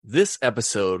This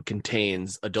episode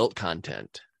contains adult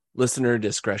content. Listener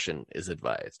discretion is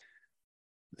advised.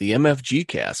 The MFG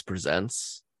Cast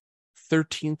presents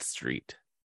 13th Street.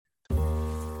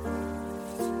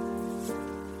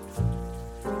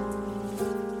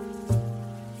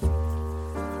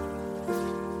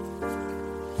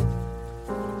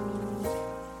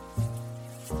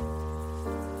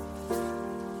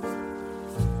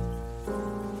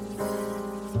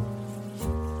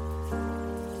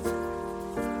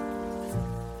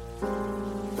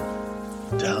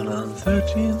 Down on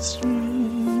 13th Street,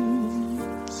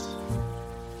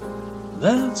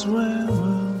 that's where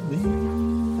we'll be.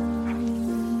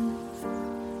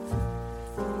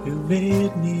 You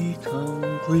made me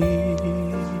complete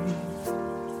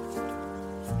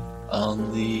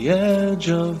on the edge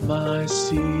of my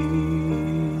seat.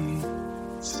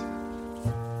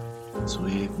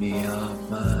 Sweep me off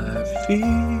my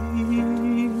feet.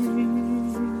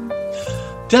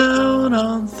 Down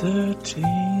on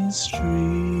 13th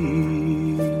Street.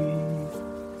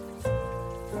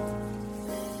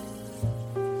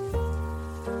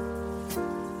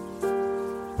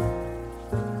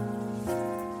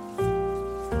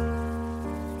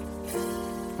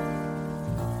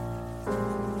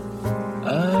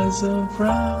 Eyes of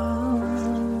brown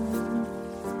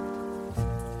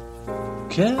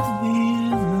kept me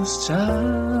in this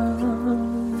town.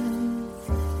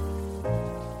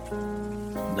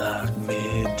 Knock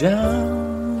me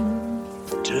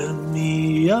down, turn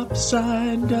me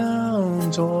upside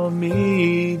down, tore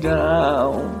me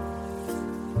down.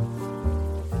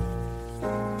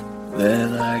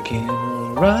 Then I came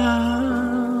around,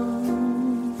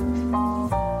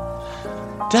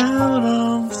 down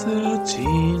on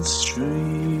 13th Street.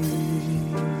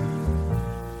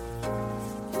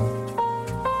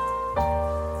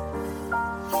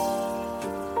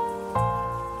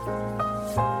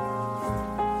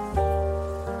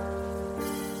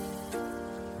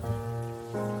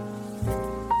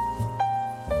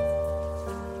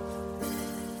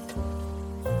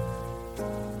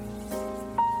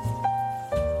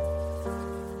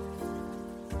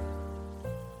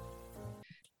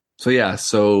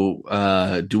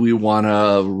 So do we want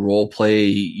to role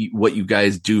play what you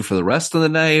guys do for the rest of the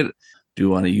night? Do you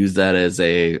want to use that as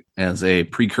a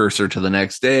precursor to the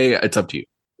next day? It's up to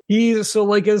you. As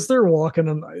they're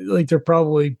walking, they're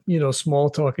probably, small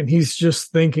talking. He's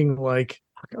just thinking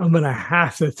I'm going to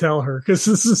have to tell her because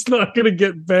this is not going to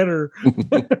get better.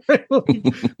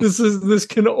 This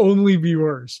can only be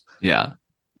worse. Yeah.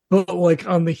 But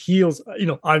on the heels,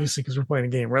 obviously because we're playing a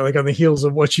game, right? On the heels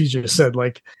of what she just said,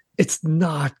 it's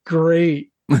not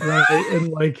great, right? And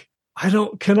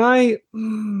can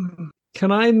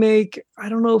I make, I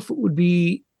don't know if it would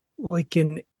be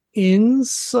an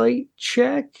insight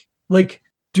check.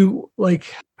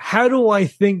 How do I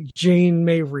think Jane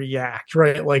may react,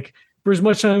 right? For as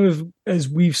much time as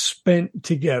we've spent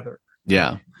together.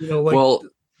 Yeah. Well,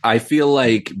 I feel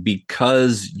like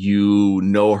because you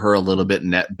know her a little bit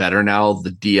better now,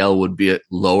 the DL would be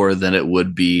lower than it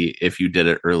would be if you did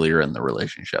it earlier in the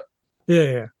relationship.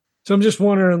 Yeah. So I'm just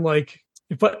wondering,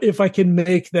 if I can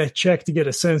make that check to get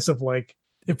a sense of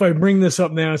if I bring this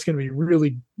up now, it's going to be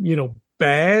really,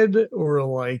 bad,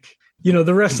 or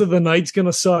the rest of the night's going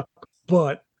to suck,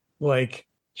 but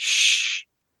she's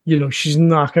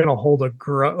not going to hold a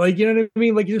grudge. You know what I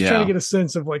mean? You're just trying to get a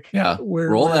sense of where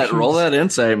roll that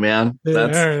insight, man.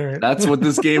 Yeah, that's what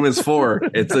this game is for.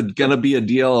 It's going to be a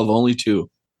deal of only 2.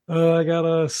 I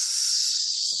got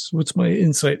what's my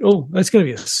insight? Oh, that's going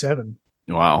to be a 7.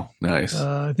 Wow. Nice.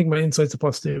 I think my insight's a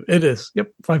 +2. It is.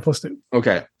 Yep. 5 + 2.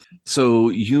 Okay.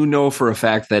 So for a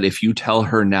fact that if you tell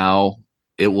her now,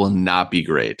 it will not be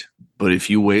great. But if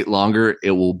you wait longer,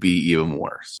 it will be even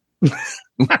worse.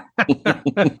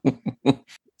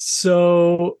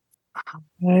 So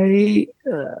I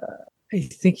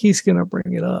think he's going to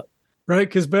bring it up, right?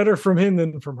 Because better from him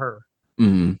than from her.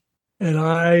 Mm-hmm. And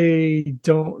I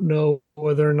don't know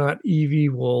whether or not Evie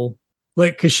will,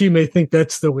 because she may think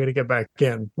that's the way to get back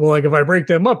in. Well, if I break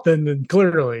them up, then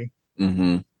clearly,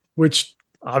 which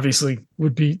obviously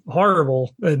would be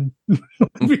horrible and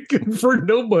would be good for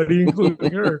nobody,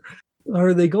 including her.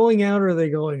 Are they going out or are they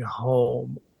going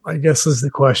home? I guess is the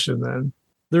question then.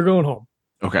 They're going home.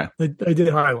 Okay. I did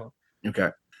high-low. Okay.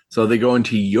 So are they going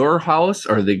to your house?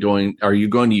 Or are you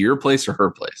going to your place or her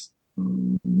place?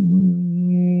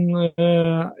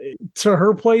 To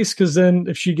her place, because then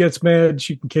if she gets mad,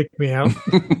 she can kick me out.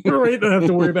 Right? Don't have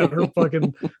to worry about her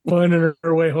fucking finding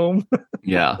her way home.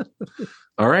 Yeah.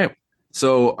 All right.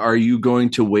 So are you going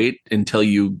to wait until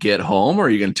you get home, or are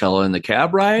you going to tell her in the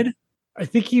cab ride? I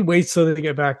think he waits till they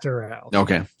get back to her house.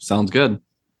 Okay. Sounds good.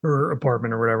 or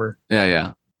apartment or whatever.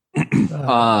 Yeah.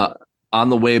 On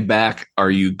the way back,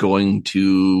 are you going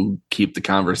to keep the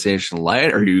conversation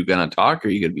light? Are you going to talk? Are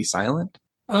you going to be silent?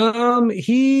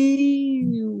 He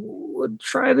would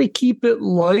try to keep it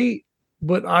light,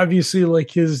 but obviously, like,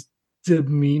 his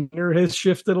demeanor has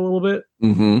shifted a little bit.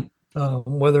 Mm-hmm.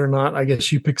 Whether or not, I guess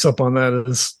she picks up on that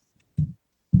as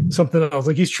something else.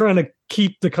 Like, he's trying to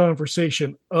keep the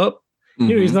conversation up. Mm-hmm.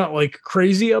 You know, he's not like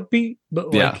crazy upbeat,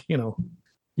 but like,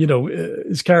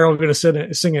 is Carol going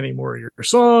to sing any more of your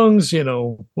songs? You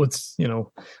know, what's,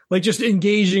 like just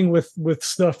engaging with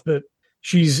stuff that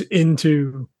she's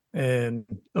into and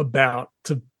about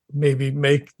to maybe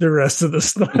make the rest of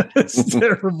this not as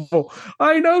terrible.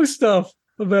 I know stuff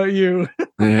about you.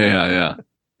 Yeah.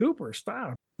 Cooper,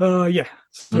 stop. Yeah.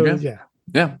 So, okay.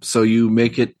 Yeah. So you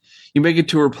make it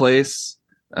to her place.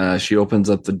 She opens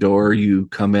up the door. You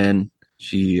come in.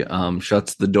 She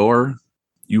shuts the door.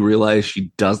 You realize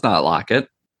she does not lock it,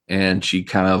 and she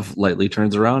kind of lightly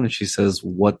turns around and she says,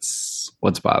 "What's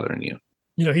bothering you?"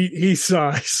 You know, he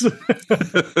sighs.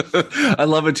 I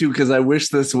love it too, because I wish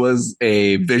this was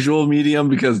a visual medium,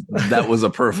 because that was a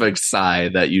perfect sigh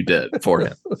that you did for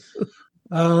him.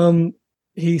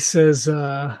 He says,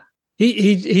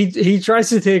 he tries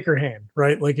to take her hand,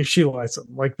 right? Like, if she lets him,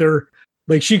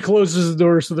 like she closes the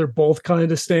door, so they're both kind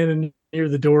of standing near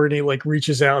the door, and he like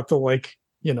reaches out to like,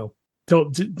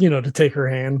 to take her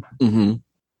hand. Mm-hmm.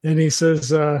 And he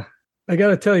says, I got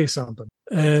to tell you something.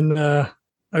 And,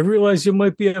 I realize you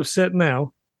might be upset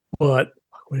now, but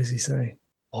what does he say?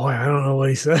 Oh, I don't know what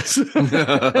he says. All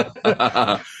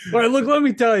right, look, let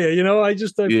me tell you, I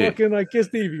kissed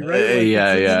Evie, right? Like,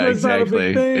 it's exactly. Not a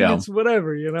big thing. Yeah. It's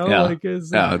whatever, Yeah. Like,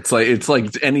 it's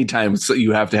like anytime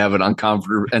you have to have an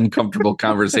uncomfortable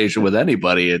conversation with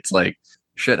anybody, it's like,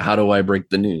 shit, how do I break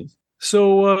the news?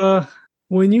 So,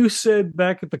 when you said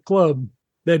back at the club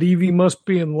that Evie must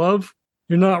be in love,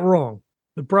 you're not wrong.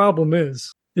 The problem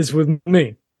is with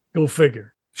me. Go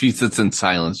figure. She sits in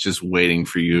silence, just waiting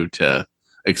for you to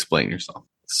explain yourself.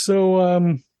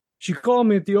 So, she called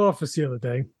me at the office the other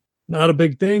day. Not a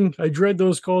big thing. I dread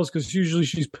those calls because usually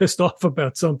she's pissed off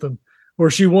about something or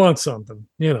she wants something,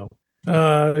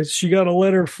 She got a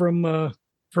letter from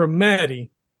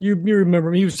Maddie. You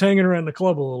remember, he was hanging around the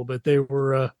club a little bit. They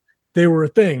were a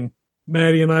thing.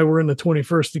 Maddie and I were in the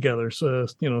 21st together. So,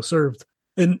 served.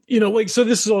 And, so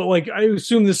this is all like, I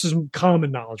assume this is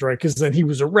common knowledge, right? Because then he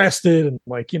was arrested and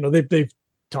like, they've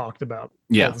talked about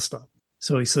all the stuff.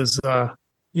 So he says,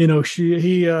 he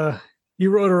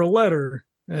wrote her a letter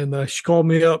and she called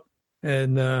me up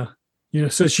and,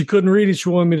 said she couldn't read it. She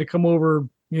wanted me to come over,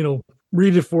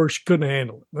 read it for her. She couldn't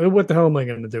handle it. What the hell am I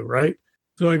going to do? Right.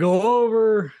 So I go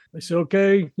over, I said,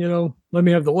 okay, let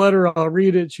me have the letter. I'll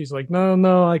read it. She's like,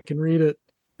 no, I can read it.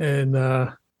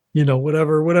 And,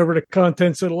 whatever the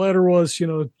contents of the letter was, she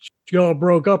all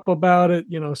broke up about it,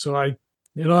 so I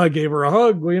gave her a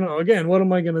hug. Well, again, what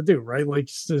am I going to do? Right. Like,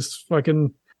 this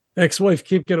fucking ex-wife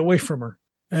can't get away from her.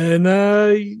 And,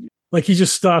 like, he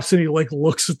just stops and he like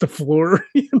looks at the floor.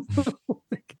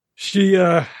 She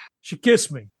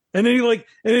kissed me. And then he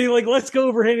lets go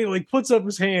of her hand. He like puts up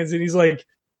his hands and he's like,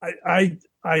 I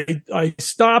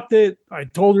stopped it. I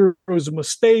told her it was a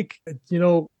mistake.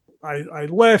 I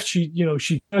left. She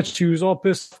was all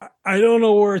pissed. I don't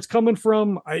know where it's coming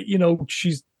from.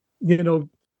 She's,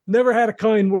 never had a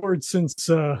kind word since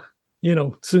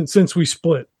we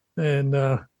split.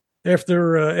 And,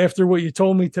 after what you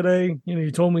told me today,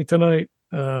 you told me tonight,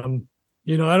 I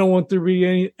don't want there to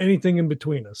be anything in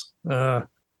between us.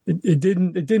 It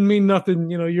didn't mean nothing.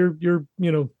 You're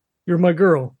my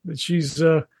girl. She's,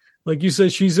 like you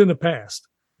said, she's in the past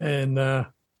and, I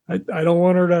don't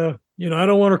want her to, I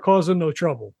don't want her causing no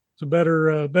trouble. So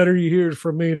better you hear it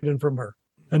from me than from her.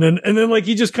 And then like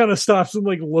he just kind of stops and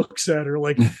like looks at her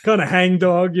like kind of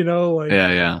hangdog, like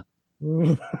yeah.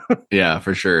 Yeah,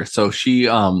 for sure. So she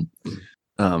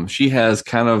has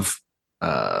kind of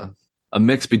a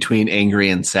mix between angry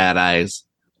and sad eyes,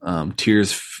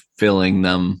 tears filling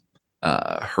them,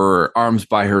 her arms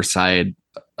by her side,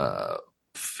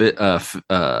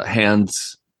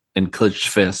 hands in clenched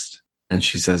fist, and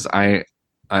she says, I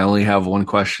only have one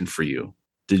question for you.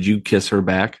 Did you kiss her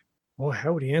back? Well,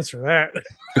 how would he answer that?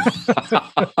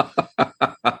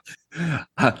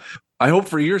 I hope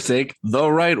for your sake,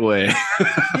 the right way.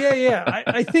 Yeah.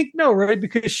 I think no, right?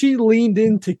 Because she leaned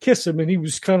in to kiss him and he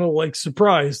was kind of like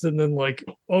surprised and then like,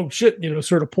 oh shit,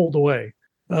 sort of pulled away.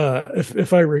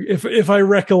 If I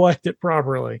recollect it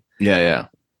properly. Yeah.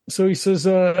 So he says,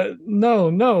 no,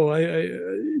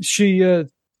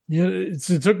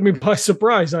 it took me by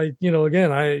surprise.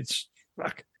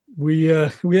 we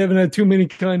haven't had too many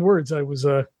kind words. I was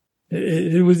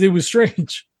it was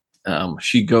strange.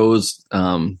 She goes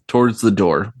towards the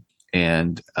door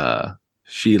and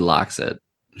she locks it.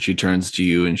 She turns to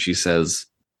you and she says,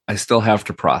 I still have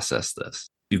to process this.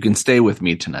 You can stay with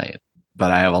me tonight,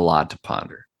 but I have a lot to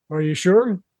ponder. Are you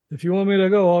sure? If you want me to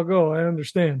go, I'll go. I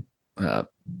understand.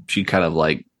 She kind of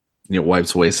like,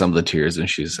 wipes away some of the tears and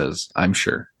she says, I'm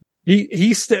sure.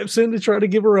 He steps in to try to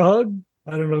give her a hug.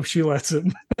 I don't know if she lets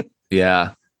him.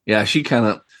 Yeah. She kind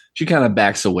of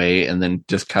backs away and then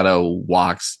just kind of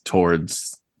walks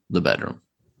towards the bedroom.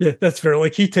 Yeah, that's fair.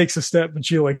 Like he takes a step and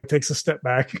she like takes a step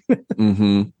back.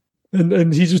 Mm-hmm.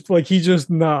 And he just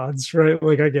nods, right?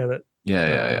 Like I get it.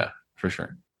 Yeah, for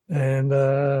sure. And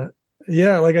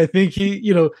like I think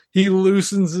he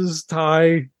loosens his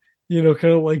tie, kind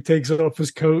of like takes off his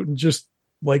coat and just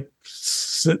like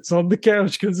sits on the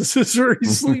couch because this is where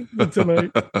he's sleeping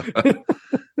tonight.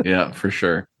 Yeah, for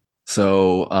sure.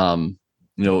 So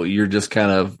you're just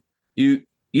kind of you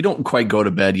don't quite go to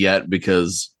bed yet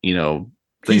because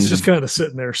he's just kind of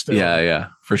sitting there still. Yeah,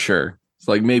 for sure. It's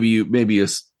like maybe you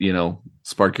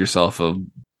spark yourself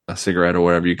a cigarette or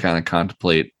whatever. You kind of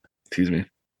contemplate. Excuse me.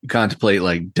 You contemplate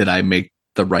like, did I make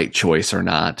the right choice or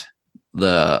not?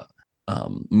 The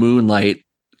moonlight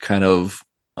kind of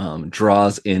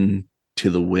draws in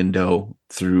to the window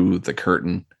through the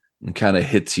curtain and kind of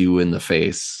hits you in the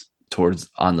face towards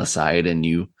on the side, and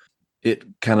it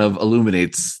kind of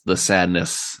illuminates the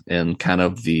sadness and kind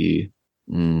of the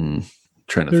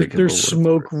trying to think. There's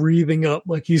smoke wreathing up,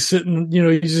 like he's sitting.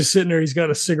 He's just sitting there. He's got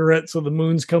a cigarette, so the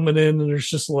moon's coming in, and there's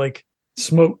just like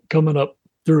smoke coming up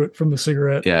through it from the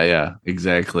cigarette. Yeah,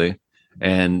 exactly.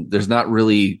 And there's not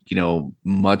really,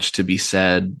 much to be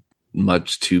said,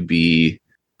 much to be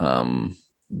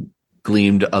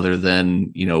gleamed other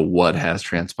than, what has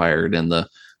transpired. And the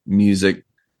music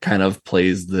kind of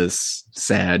plays this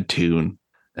sad tune.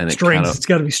 And it's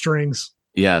got to be strings.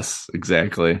 Yes,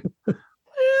 exactly.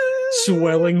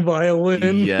 Swelling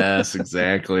violin. Yes,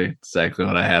 exactly. Exactly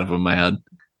what I had in my head.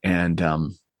 And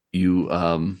you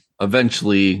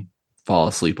eventually fall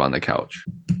asleep on the couch.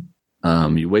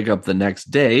 You wake up the next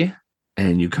day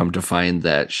and you come to find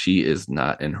that she is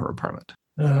not in her apartment.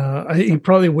 He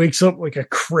probably wakes up like a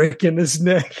crick in his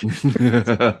neck,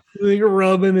 like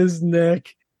rubbing his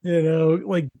neck,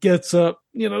 like gets up,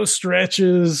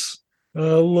 stretches,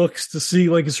 looks to see,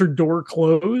 like, is her door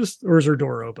closed or is her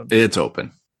door open? It's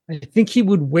open. I think he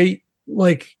would wait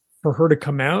like for her to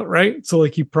come out, right? So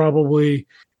like he probably,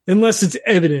 unless it's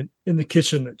evident in the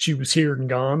kitchen that she was here and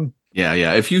gone.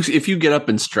 Yeah. If you get up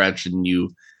and stretch and you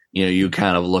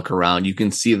kind of look around, you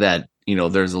can see that,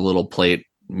 there's a little plate.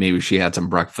 Maybe she had some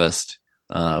breakfast.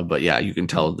 But yeah, you can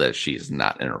tell that she's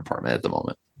not in her apartment at the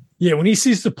moment. Yeah. When he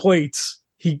sees the plates,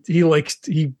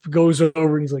 he goes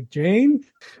over and he's like, Jane,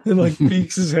 and like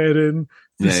peeks his head in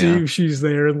to see if she's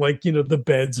there. And like, the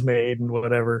bed's made and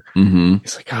whatever. Mm-hmm.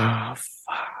 He's like, oh,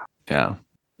 fuck. Yeah.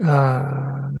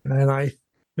 And I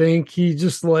think he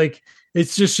just like,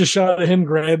 it's just a shot of him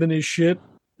grabbing his shit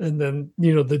and then,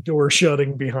 the door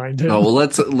shutting behind him. Oh, well,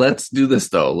 let's do this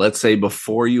though. Let's say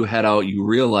before you head out, you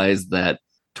realize that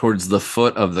towards the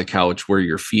foot of the couch where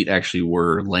your feet actually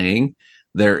were laying,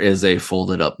 there is a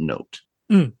folded up note.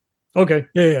 Okay.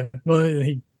 Yeah. Well,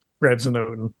 he grabs a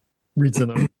note and reads the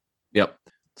note. Yep.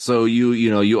 So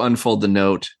you unfold the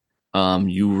note.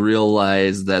 You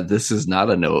realize that this is not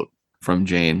a note from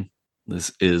Jane.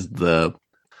 This is the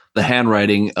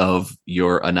handwriting of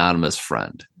your anonymous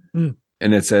friend. And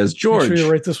it says, George. Make sure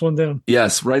you write this one down.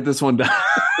 Yes, write this one down.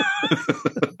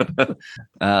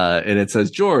 And it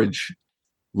says, George,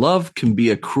 love can be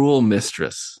a cruel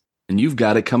mistress, and you've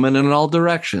got it coming in all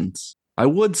directions. I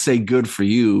would say good for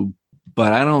you,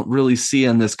 but I don't really see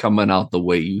this coming out the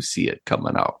way you see it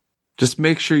coming out. Just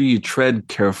make sure you tread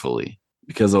carefully,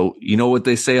 because you know what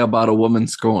they say about a woman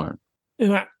scorned.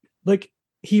 And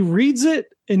he reads it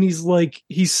and he's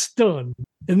stunned,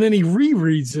 and then he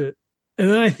rereads it, and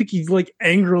then I think he like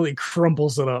angrily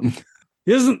crumples it up.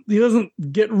 He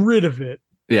doesn't get rid of it.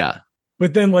 Yeah.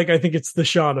 But then I think it's the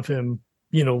shot of him,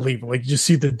 leaving. Like you just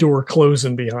see the door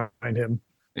closing behind him.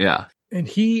 Yeah. And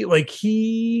he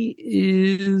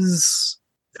is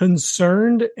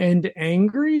concerned and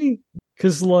angry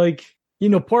because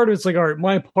part of it's like, all right,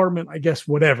 my apartment, I guess,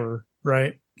 whatever.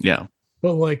 Right. Yeah.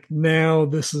 But now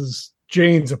this is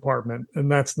Jane's apartment, and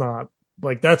that's not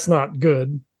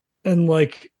good.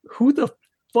 And who the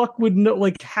fuck would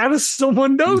know? How does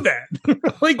someone know that?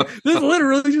 This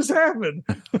literally just happened.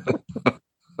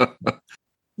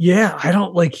 Yeah, I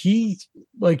don't he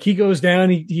goes down,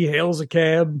 he hails a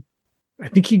cab. I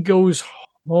think he goes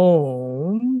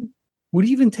home, would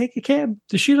he even take a cab?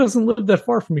 She doesn't live that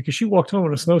far from me because she walked home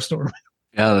in a snowstorm.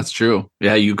 Yeah, that's true.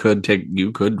 Yeah, you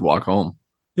could walk home.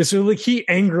 Yeah, so like he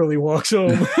angrily walks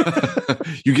home.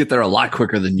 You get there a lot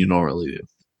quicker than you normally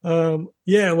do.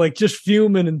 Yeah, like just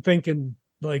fuming and thinking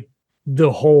like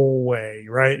the whole way,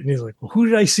 right? And he's like, well, who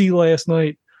did I see last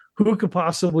night? Who could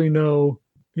possibly know?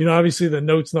 You know, obviously the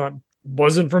note's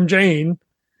wasn't from Jane.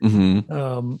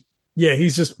 Mm-hmm. Yeah,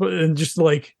 he's just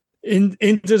like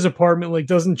into his apartment, like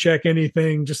doesn't check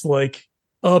anything, just like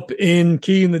up in,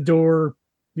 key in the door,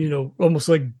 you know, almost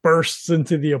like bursts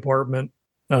into the apartment.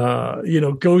 You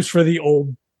know, goes for the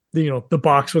old, you know, the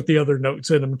box with the other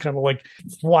notes in him, kind of like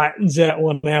flattens that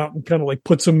one out and kind of like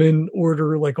puts them in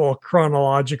order, like all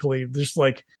chronologically, just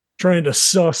like trying to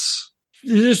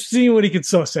just seeing what he could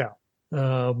suss out.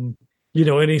 You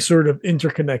know, any sort of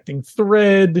interconnecting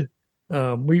thread.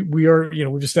 We are, you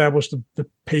know, we've established the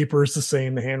paper is the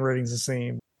same, the handwriting's the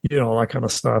same, you know, all that kind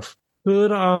of stuff.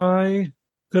 Could I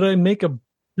make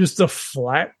just a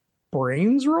flat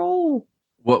brains roll?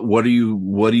 What are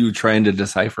you trying to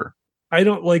decipher? I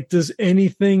don't like, does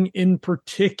anything in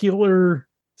particular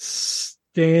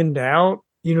stand out?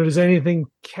 You know, does anything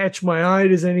catch my eye?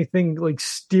 Does anything like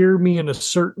steer me in a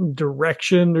certain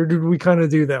direction? Or did we kind of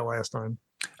do that last time?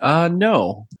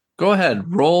 No. Go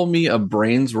ahead. Roll me a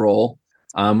brains roll.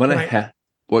 I'm going to go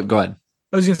ahead.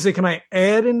 I was going to say, can I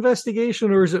add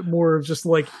investigation, or is it more of just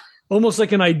like almost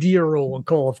like an idea roll in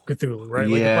Call of Cthulhu, right?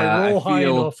 Like if I roll high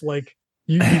enough, like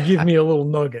you give me a little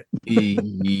nugget.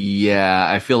 Yeah,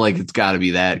 I feel like it's got to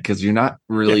be that because you're not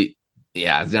really,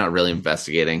 it's not really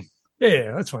investigating.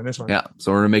 Yeah, that's fine. Yeah,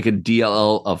 so we're going to make a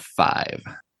DLL of 5.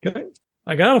 Okay.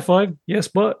 I got a 5. Yes,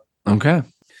 but. Okay.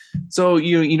 So,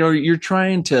 you know, you're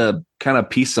trying to kind of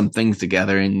piece some things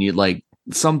together, and you like,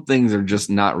 some things are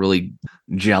just not really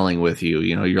gelling with you.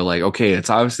 You know, you're like, okay, it's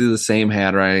obviously the same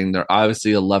handwriting. They're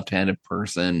obviously a left-handed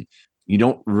person. You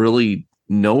don't really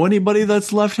know anybody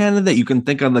that's left-handed that you can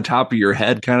think on the top of your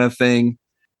head kind of thing.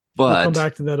 But I'll come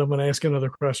back to that. I'm going to ask another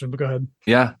question, but go ahead.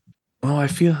 Yeah. Oh, I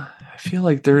feel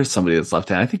like there is somebody that's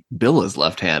left-handed. I think Bill is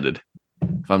left-handed,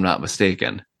 if I'm not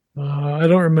mistaken. I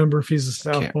don't remember if he's a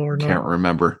southpaw or not. Can't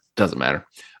remember. Doesn't matter.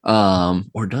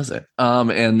 Or does it?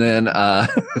 And then,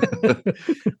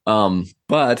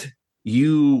 but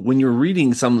when you're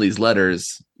reading some of these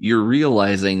letters, you're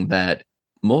realizing that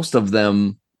most of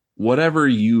them, whatever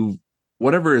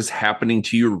is happening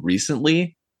to you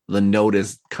recently, the note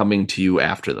is coming to you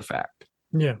after the fact.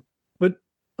 Yeah. But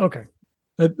okay.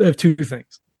 I have 2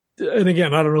 things. And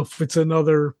again, I don't know if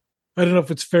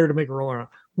it's fair to make a roll or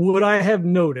not. Would I have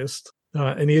noticed,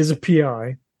 and he is a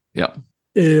PI,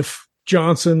 if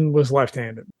Johnson was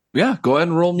left-handed? Yeah, go ahead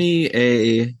and roll me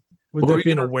a... Would that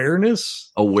be an awareness?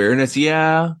 Awareness,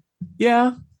 yeah.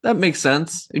 Yeah, that makes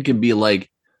sense. It could be like,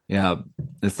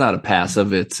 it's not a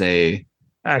passive, it's a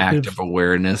active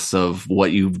awareness of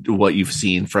what you've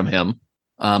seen from him.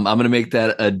 I'm going to make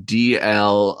that a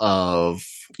DL of...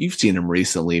 You've seen him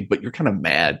recently, but you're kind of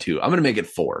mad too. I'm going to make it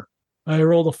 4. I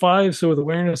rolled a 5, so with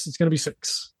awareness, it's going to be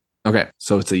 6. Okay,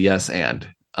 so it's a yes and.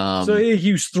 So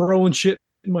he was throwing shit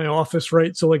in my office,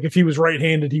 right? So like if he was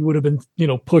right-handed, he would have been, you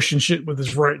know, pushing shit with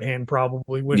his right hand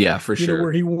probably. For sure. Know,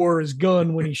 where he wore his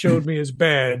gun when he showed me his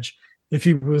badge. If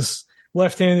he was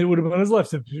left-handed, it would have been on his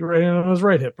left hip, right hand on his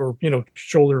right hip, or, you know,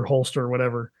 shoulder holster or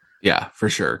whatever. Yeah, for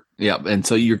sure. Yeah, and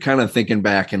so you're kind of thinking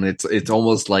back, and it's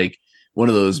almost like one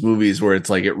of those movies where it's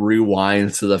like it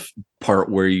rewinds to the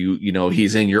part where you know,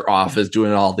 he's in your office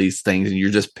doing all these things and you're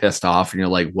just pissed off and you're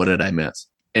like, what did I miss?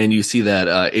 And you see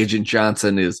that Agent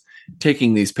Johnson is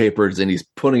taking these papers and he's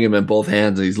putting them in both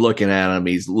hands and he's looking at them.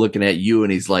 He's looking at you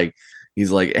and he's like,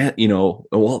 you know,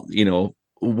 well, you know,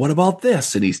 what about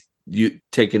this? And he's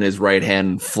taking his right hand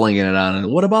and flinging it on.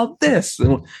 And what about this?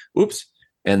 And, oops.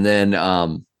 And then,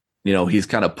 you know, he's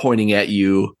kind of pointing at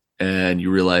you. And you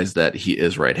realize that he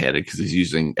is right-handed because he's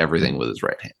using everything with his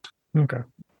right hand. Okay.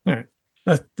 All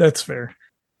right. That's fair.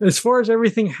 As far as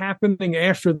everything happening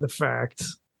after the fact,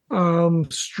 I'm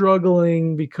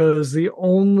struggling because the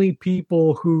only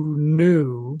people who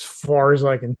knew, as far as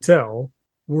I can tell,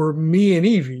 were me and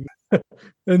Evie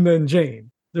and then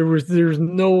Jane. There's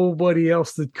nobody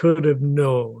else that could have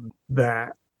known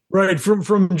that. Right.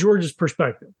 From George's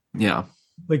perspective. Yeah.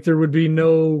 Like there would be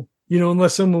no... You know,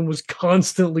 unless someone was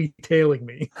constantly tailing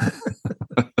me.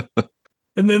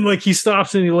 And then like he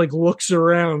stops and he like looks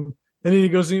around and then he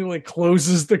goes and he like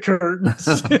closes the curtains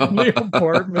in the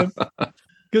apartment.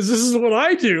 Because this is what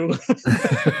I do.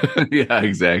 Yeah,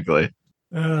 exactly.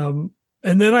 And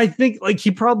then I think like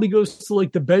he probably goes to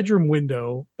like the bedroom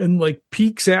window and like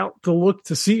peeks out to look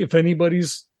to see if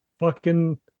anybody's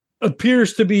fucking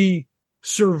appears to be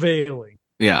surveilling.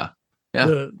 Yeah.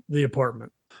 Yeah. the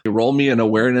apartment. You roll me an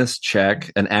awareness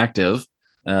check, an active.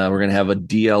 We're going to have a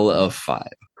DL of 5.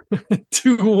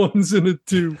 2 1s and a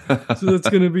 2. So that's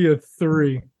going to be a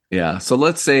 3. Yeah. So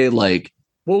let's say like,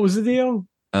 what was the DL?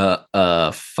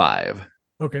 5.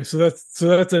 Okay. So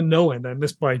that's a no end. I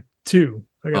missed by 2.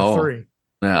 I got 3.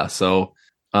 Yeah. So,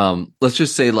 let's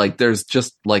just say like, there's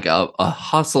just like a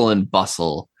hustle and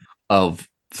bustle of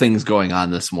things going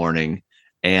on this morning.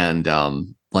 And,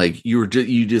 like you're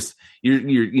kind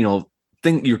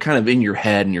of in your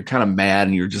head and you're kind of mad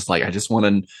and you're just like, I just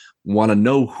want to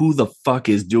know who the fuck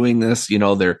is doing this.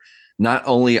 They're not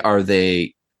only are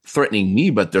they threatening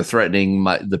me, but they're threatening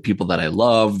the people that I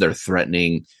love. They're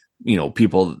threatening,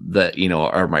 people that,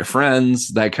 are my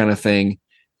friends, that kind of thing.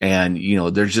 And,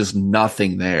 there's just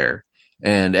nothing there.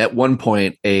 And at one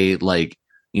point,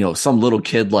 some little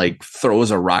kid like throws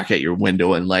a rock at your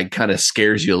window and like kind of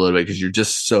scares you a little bit because you're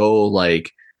just so like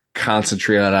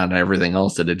concentrated on everything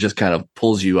else that it just kind of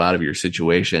pulls you out of your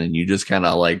situation, and you just kind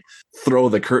of like throw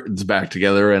the curtains back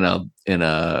together in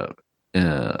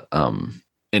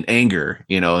anger,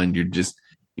 and you just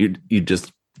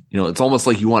it's almost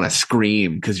like you want to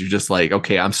scream because you're just like,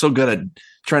 okay, I'm so good at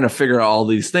trying to figure out all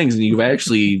these things, and you've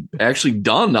actually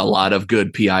done a lot of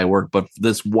good PI work, but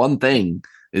this one thing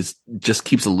just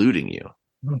keeps eluding you.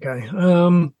 Okay.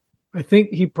 I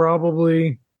think he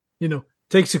probably,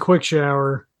 takes a quick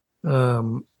shower,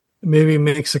 maybe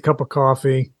makes a cup of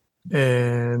coffee,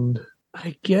 and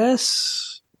I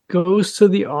guess goes to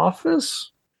the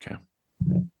office. Okay.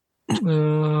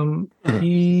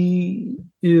 He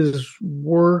is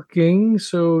working,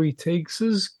 so he takes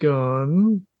his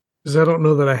gun. Because I don't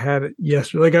know that I had it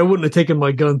yesterday. Like, I wouldn't have taken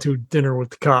my gun to dinner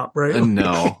with the cop, right?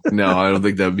 No, I don't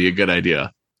think that would be a good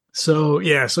idea. So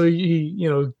he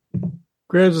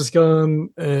grabs his gun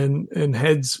and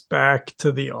heads back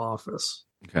to the office.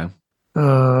 Okay.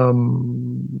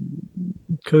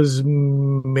 Because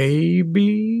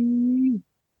maybe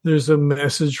there's a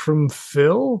message from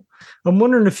Phil. I'm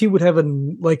wondering if he would have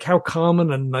how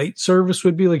common a night service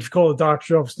would be. Like if you call the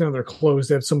doctor's office now, they're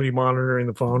closed. They have somebody monitoring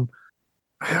the phone.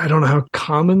 I don't know how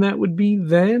common that would be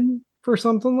then for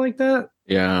something like that.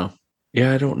 Yeah.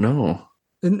 Yeah, I don't know.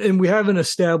 And we haven't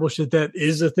established that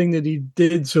is a thing that he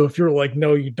did. So if you're like,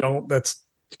 no, you don't, that's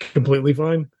completely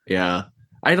fine. Yeah.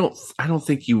 I don't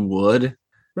think you would.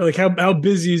 Or like how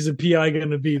busy is a PI going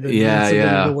to be? That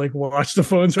yeah. To like watch the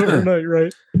phones overnight,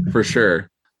 right? For sure.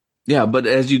 Yeah. But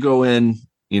as you go in,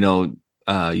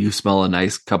 you smell a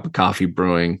nice cup of coffee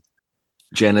brewing.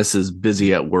 Janice is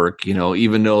busy at work,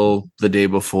 even though the day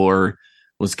before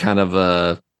was kind of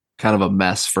a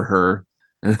mess for her.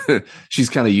 She's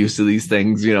kind of used to these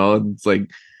things, it's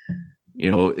like,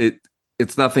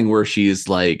 it's nothing where she's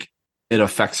like, it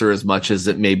affects her as much as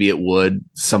maybe it would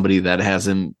somebody that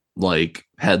hasn't like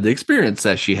had the experience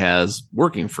that she has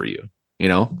working for you,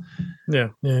 Yeah.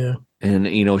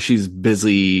 And, she's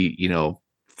busy,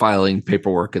 filing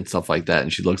paperwork and stuff like that.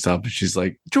 And she looks up and she's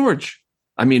like,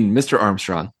 Mr.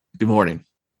 Armstrong, good morning.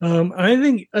 I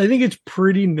think it's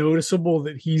pretty noticeable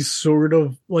that he's sort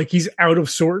of like he's out of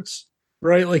sorts,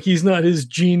 right? Like he's not his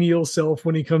genial self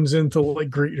when he comes in to like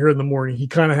greet her in the morning. He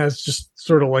kind of has just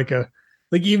sort of like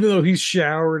even though he's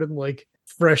showered and like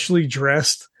freshly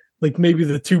dressed, like maybe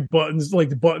the buttons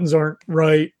aren't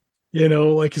right,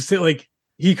 like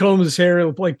he combs his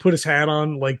hair, like put his hat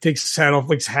on, like takes his hat off,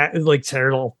 like his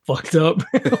hair all fucked up.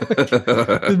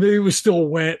 Maybe it was still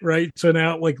wet, right? So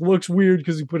now it like looks weird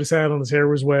because he put his hat on, his hair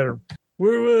was wet or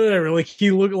whatever. Like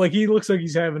he looks like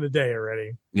he's having a day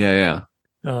already. Yeah.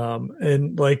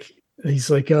 And like he's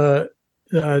like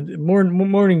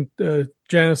morning,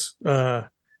 Janice. And,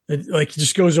 like he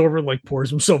just goes over and like pours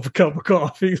himself a cup of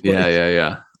coffee. Like,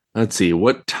 yeah. Let's see,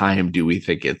 what time do we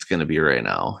think it's going to be right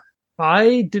now?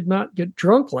 I did not get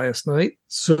drunk last night,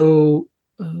 so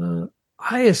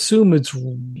I assume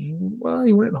he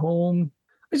went home.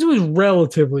 I assume it was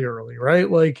relatively early, right?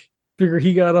 Like, figure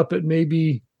he got up at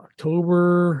maybe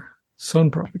October. Sun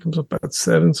probably comes up at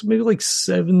 7, so maybe like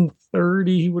 7:30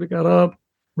 he would have got up,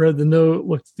 read the note,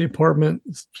 looked at the apartment,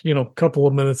 a couple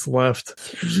of minutes left.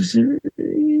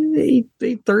 8:30,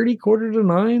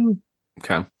 8:45.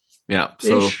 Okay. Yeah.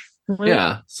 So, right?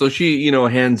 Yeah. So she,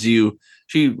 hands you,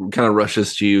 she kind of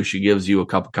rushes to you. She gives you a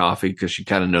cup of coffee because she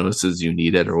kind of notices you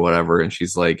need it or whatever. And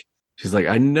she's like,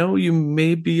 I know you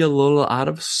may be a little out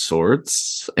of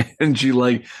sorts. And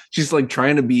she's like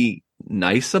trying to be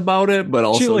nice about it, but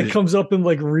also she comes up and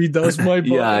like redoes my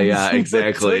buttons. yeah,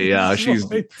 exactly. Yeah.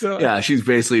 She's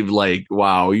basically like,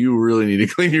 wow, you really need to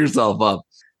clean yourself up.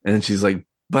 And she's like,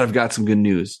 but I've got some good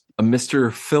news. A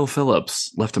Mr. Phil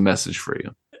Phillips left a message for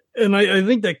you. and I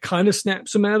think that kind of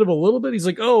snaps him out of a little bit. He's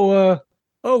like, yeah.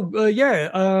 What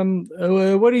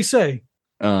do you say?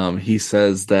 He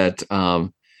says that,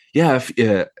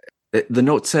 the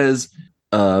note says,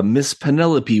 Miss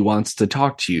Penelope wants to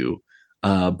talk to you,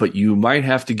 but you might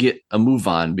have to get a move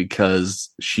on because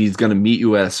she's going to meet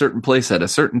you at a certain place at a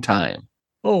certain time.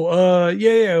 Let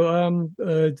me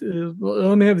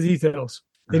have the details.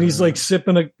 And he's like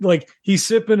he's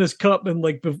sipping his cup and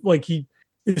like he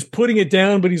is putting it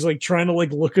down, but he's like trying to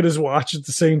like look at his watch at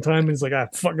the same time. And he's like,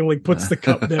 fucking like puts the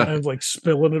cup down and like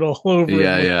spilling it all over.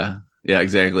 Yeah,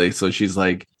 exactly. So she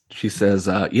says,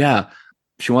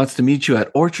 she wants to meet you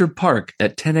at Orchard Park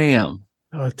at 10 a.m.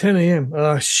 10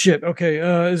 a.m. Shit. Okay.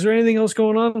 Is there anything else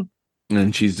going on?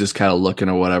 And she's just kind of looking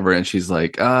or whatever. And she's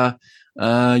like, you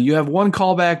have one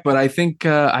callback, but I think,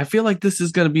 I feel like this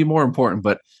is going to be more important,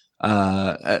 but,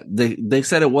 they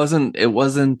said it wasn't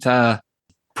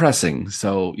pressing.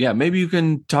 So yeah, maybe you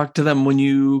can talk to them when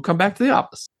you come back to the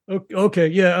office. Okay.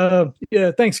 Yeah.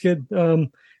 Thanks, kid. And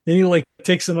he like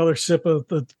takes another sip of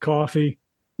the coffee.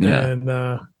 Yeah.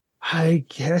 And, I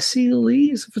guess he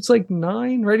leaves if it's like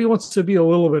 9, right? He wants to be a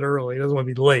little bit early. He doesn't want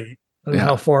to be late. I don't know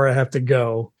how far I have to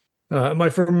go. Am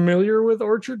I familiar with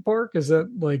Orchard Park? Is that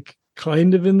like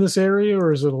kind of in this area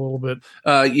or is it a little bit?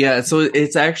 Yeah. So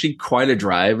it's actually quite a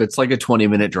drive. It's like a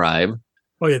 20-minute drive.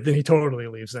 Oh yeah. Then he totally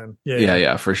leaves then.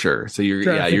 Yeah, for sure. So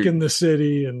you're in the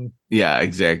city and. Yeah,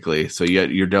 exactly. So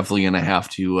you're definitely going to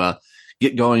have to,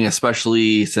 get going,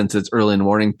 especially since it's early in the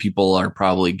morning. People are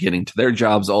probably getting to their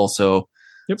jobs also.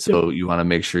 So you want to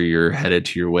make sure you're headed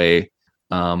to your way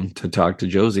to talk to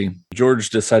Josie. George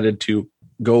decided to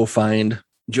go find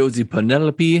Josie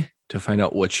Penelope to find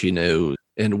out what she knows.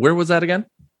 And where was that again?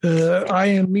 I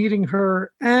am meeting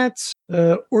her at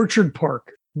Orchard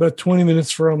Park, about 20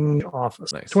 minutes from the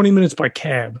office. Nice. 20 minutes by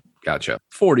cab. Gotcha.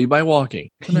 40 by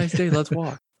walking. It's a nice day. Let's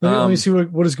walk. Let me see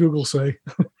what does Google say.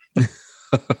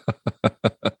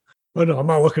 Oh no, I'm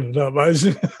not looking it up.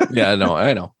 Yeah, no,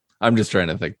 I know. I'm just trying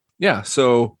to think. Yeah,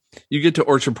 so you get to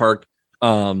Orchard Park.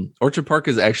 Orchard Park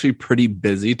is actually pretty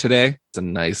busy today. It's a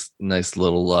nice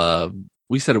little.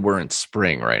 We said we're in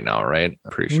spring right now, right?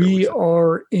 I'm pretty sure we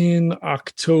are in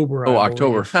October. Oh,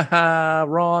 October.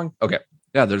 Wrong. Okay.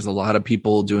 Yeah, there's a lot of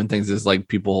people doing things. There's like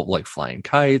people like flying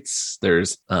kites.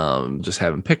 There's just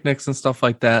having picnics and stuff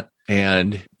like that.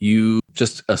 And you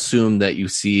just assume that you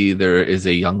see there is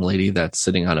a young lady that's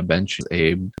sitting on a bench,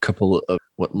 a couple of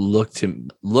what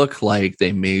look like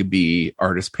they may be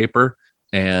artist paper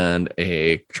and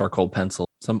a charcoal pencil,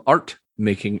 some art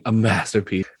making a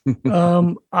masterpiece.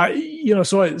 So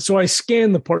I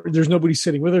scan the part. There's nobody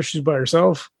sitting with her. She's by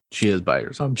herself. She is by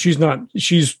herself.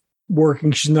 She's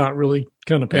working. She's not really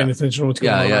kind of paying attention to what's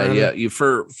going on. Yeah. You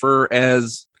for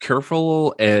as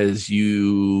careful as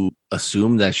you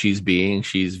assume that she's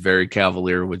very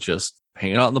cavalier with just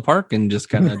hanging out in the park and just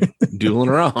kind of doodling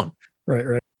around.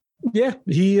 Right. Yeah,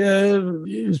 he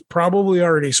is probably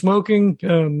already smoking.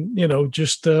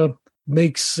 Just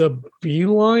makes a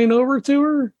beeline over to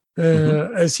her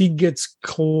as he gets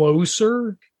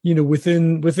closer.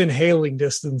 Within hailing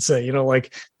distance, say,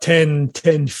 like 10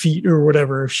 feet or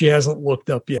whatever. If she hasn't looked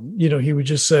up yet, he would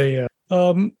just say,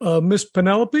 Miss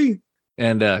Penelope.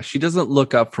 And she doesn't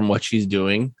look up from what she's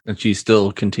doing, and she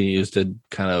still continues to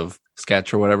kind of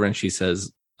sketch or whatever. And she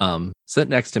says, sit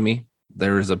next to me.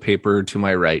 There is a paper to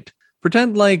my right.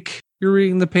 Pretend like you're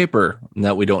reading the paper and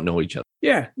that we don't know each other.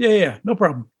 Yeah. No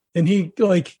problem. And he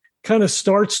like kind of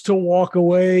starts to walk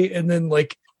away and then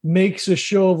like makes a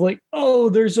show of like, oh,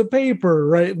 there's a paper,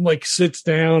 right? And like sits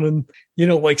down and,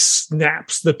 like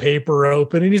snaps the paper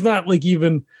open. And he's not like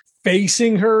even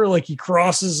facing her, like he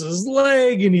crosses his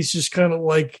leg and he's just kind of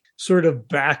like sort of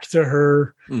back to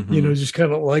her, just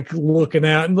kind of like looking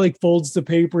out and like folds the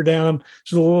paper down.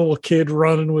 There's a little kid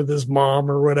running with his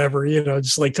mom or whatever,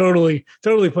 just like totally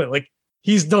play. Like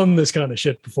he's done this kind of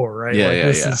shit before, right?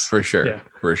 Yeah, for sure.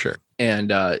 And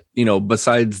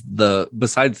besides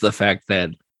the fact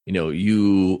that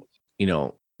you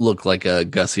look like a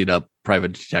gussied up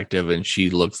private detective and she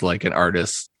looks like an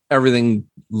artist, everything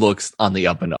looks on the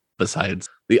up and up. Besides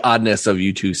the oddness of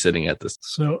you two sitting at this.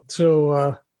 So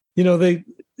they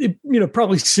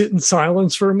probably sit in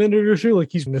silence for a minute or two.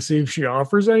 Like he's going to see if she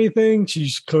offers anything.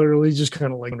 She's clearly just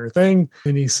kind of like her thing.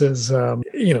 And he says,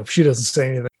 if she doesn't say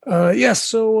anything. Yes.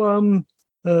 So,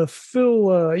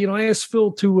 Phil, I asked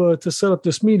Phil to set up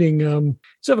this meeting.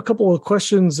 Just have a couple of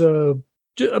questions,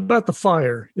 about the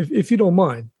fire, if you don't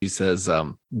mind. He says,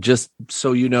 just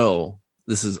so you know,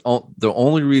 this is the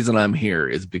only reason I'm here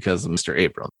is because of Mr.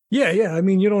 Abram. Yeah. I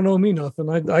mean, you don't owe me nothing.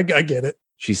 I get it.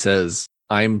 She says,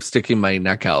 I'm sticking my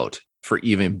neck out for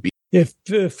even If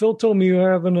Phil told me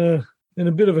you're having in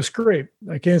a bit of a scrape,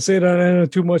 I can't say that I know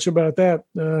too much about that.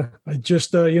 I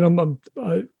just,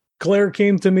 Claire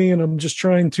came to me, and I'm just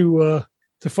trying to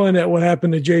find out what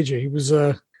happened to JJ. He was,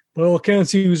 by all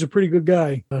accounts, he was a pretty good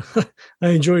guy. I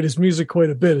enjoyed his music quite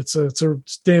a bit. It's a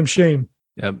damn shame.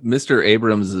 Yeah, Mr.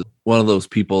 Abrams is one of those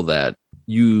people that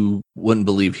you wouldn't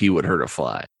believe he would hurt a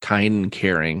fly. Kind and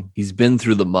caring. He's been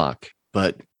through the muck,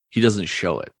 but he doesn't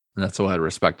show it. And that's what I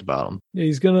respect about him. Yeah,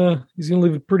 he's gonna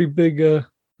leave a pretty big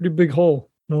hole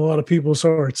in a lot of people's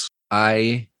hearts.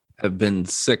 I have been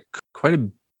sick quite a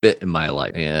bit in my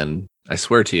life, and I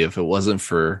swear to you, if it wasn't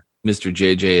for Mr.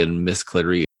 JJ and Miss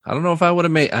Clarice, I don't know if I would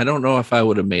have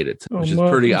made it,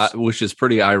 which is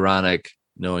pretty ironic,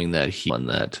 knowing that he won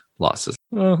that losses.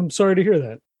 I'm sorry to hear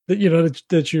that.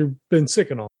 That you've been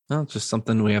sick and all. No, it's just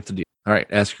something we have to do. All right,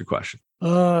 ask your question.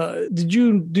 Did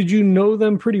you know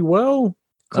them pretty well,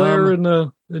 Claire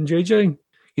and JJ?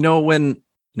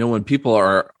 When people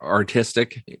are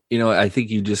artistic, I think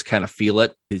you just kind of feel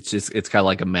it. It's kind of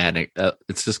like a magnet.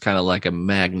 It's just kind of like a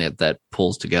magnet that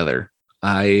pulls together.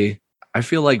 I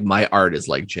feel like my art is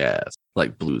like jazz,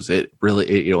 like blues. It really,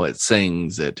 it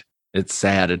sings. It's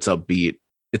sad. It's upbeat.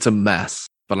 It's a mess,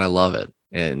 but I love it.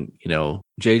 And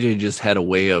JJ just had a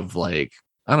way of, like,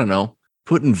 I don't know,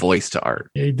 putting voice to art.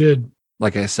 Yeah, he did.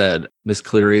 Like I said, Miss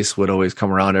Clarice would always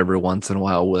come around every once in a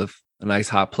while with a nice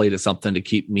hot plate of something to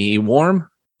keep me warm,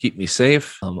 keep me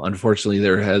safe. Unfortunately,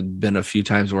 there had been a few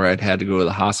times where I'd had to go to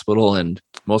the hospital, and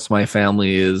most of my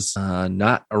family is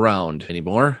not around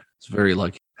anymore. It's very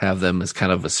lucky to have them as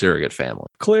kind of a surrogate family.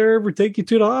 Claire ever take you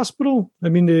to the hospital? I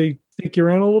mean, they take you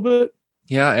around a little bit?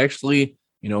 Yeah, actually,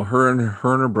 her and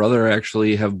her brother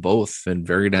actually have both been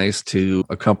very nice to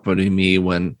accompany me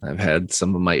when I've had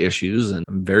some of my issues, and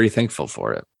I'm very thankful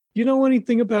for it. You know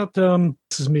anything about,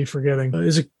 this is me forgetting,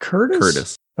 is it Curtis?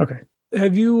 Curtis. Okay.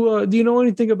 Have you, do you know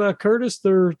anything about Curtis,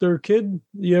 their kid?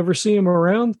 You ever see him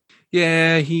around?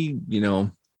 Yeah, he,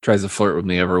 tries to flirt with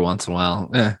me every once in a while.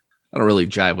 I don't really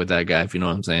jive with that guy, if you know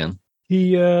what I'm saying.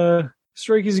 He,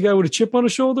 strike is a guy with a chip on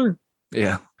his shoulder?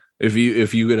 Yeah. If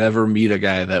you could ever meet a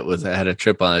guy that had a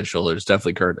chip on his shoulder, it's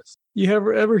definitely Curtis. You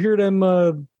ever hear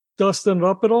them dusting it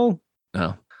up at all?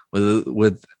 No.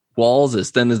 With walls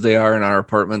as thin as they are in our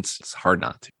apartments, it's hard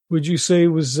not to. Would you say it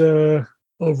was a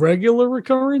regular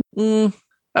occurrence?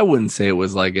 I wouldn't say it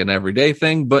was like an everyday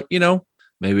thing, but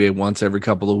maybe once every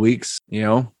couple of weeks.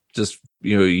 Just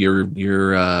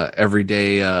your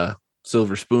everyday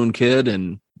silver spoon kid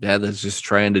and dad that's just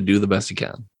trying to do the best he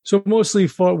can. So mostly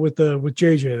fought with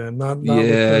JJ then, not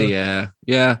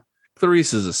yeah.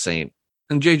 Clarice is a saint,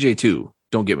 and JJ too.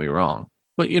 Don't get me wrong,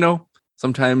 but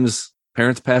sometimes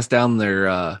parents pass down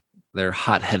their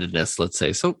hot-headedness, let's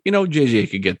say. So JJ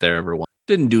could get there every once.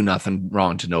 Didn't do nothing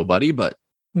wrong to nobody, but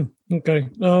okay.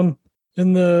 And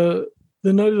the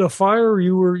night of the fire,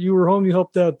 you were home. You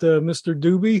helped out Mr.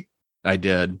 Doobie. I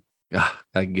did.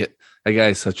 That guy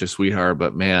is such a sweetheart,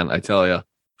 but man, I tell you.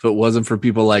 If it wasn't for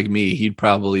people like me, he'd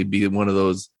probably be one of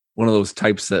those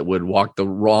types that would walk the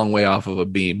wrong way off of a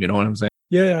beam. You know what I'm saying?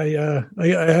 Yeah, I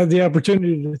had the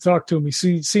opportunity to talk to him.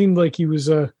 He seemed like he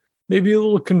was maybe a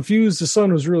little confused. The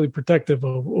son was really protective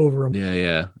over him.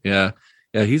 Yeah.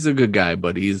 He's a good guy,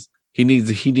 but he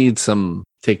needs some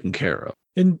taken care of.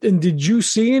 And did you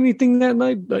see anything that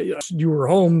night? You were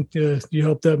home. You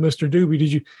helped out Mr. Doobie.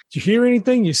 Did you hear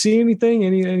anything? You see anything?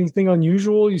 Anything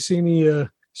unusual? You see any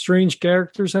strange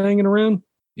characters hanging around?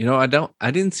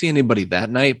 I didn't see anybody that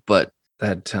night, but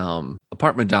that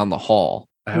apartment down the hall.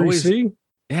 See?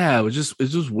 Yeah, it was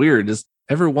just weird. Just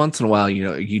every once in a while,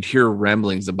 you'd hear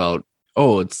ramblings about,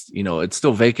 it's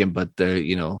still vacant, but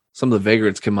some of the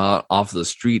vagrants come out off the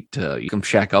street to come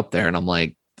shack up there, and I'm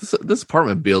like, this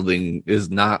apartment building is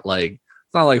not like,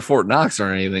 it's not like Fort Knox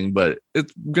or anything, but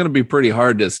it's going to be pretty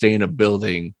hard to stay in a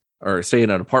building or stay in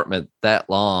an apartment that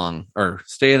long or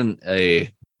stay in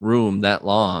a room that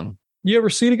long. You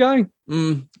ever see the guy?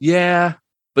 Yeah,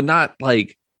 but not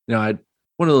like, one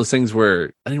of those things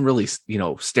where I didn't really,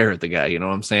 stare at the guy. You know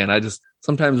what I'm saying? I just,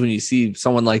 sometimes when you see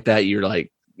someone like that, you're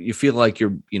like, you feel like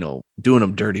you're, doing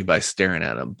them dirty by staring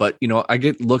at him. But, I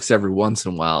get looks every once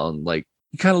in a while, and like,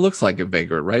 he kind of looks like a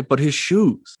vagrant, right? But his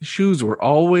shoes were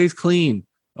always clean.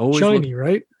 Always shiny,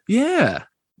 right? Yeah.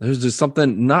 There's just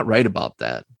something not right about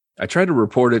that. I tried to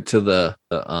report it to the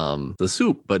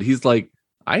soup, but he's like,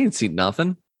 I ain't seen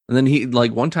nothing. And then he,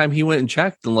 like, one time he went and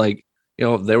checked, and like,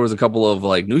 there was a couple of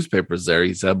like newspapers there,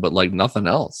 he said, but like nothing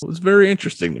else. It was very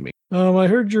interesting to me. I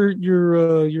heard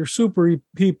your super,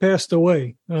 he passed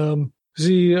away. Is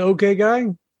he okay guy?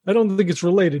 I don't think it's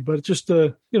related, but it's just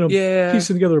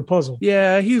piecing together a puzzle.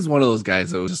 Yeah, he's one of those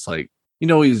guys that was just like,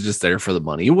 he was just there for the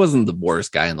money. He wasn't the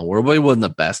worst guy in the world, but he wasn't the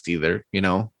best either.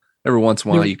 Every once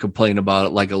in a while you complain about it,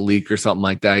 like a leak or something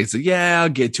like that. He said, yeah, I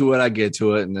get to it.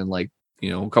 And then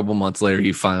a couple months later,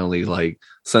 he finally like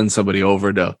sends somebody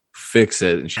over to fix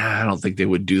it. And I don't think she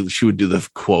would do the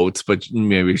quotes, but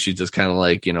maybe she just kind of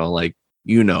fix it.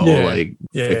 You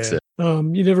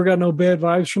never got no bad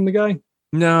vibes from the guy?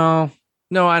 No,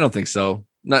 I don't think so.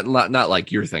 Not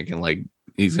like you're thinking, like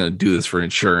he's going to do this for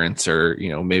insurance or,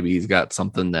 maybe he's got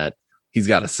something that he's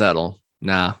got to settle.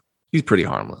 Nah, he's pretty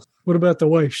harmless. What about the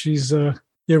wife? She's, you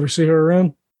ever see her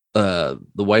around? The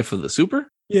wife of the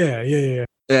super? Yeah.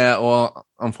 Yeah, well,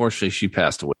 unfortunately, she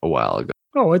passed away a while ago.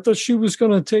 Oh, I thought she was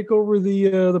going to take over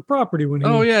the property when he...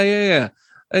 Oh, yeah.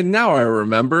 And now I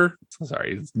remember.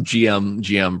 Sorry,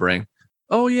 GM brain.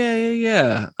 Oh,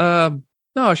 yeah.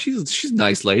 No, she's a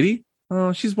nice lady.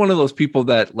 She's one of those people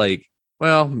that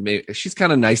maybe she's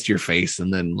kind of nice to your face,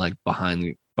 and then like behind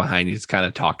you, it's kind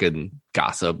of talking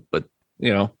gossip. But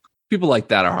people like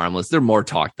that are harmless. They're more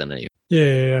talk than anything.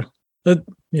 Yeah.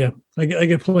 I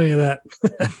get plenty of that.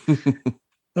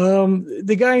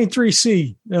 The guy in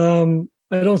 3C.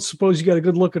 I don't suppose you got a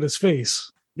good look at his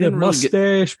face.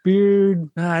 Mustache, beard.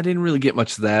 I didn't really get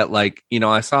much of that.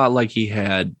 I saw like he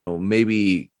had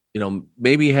maybe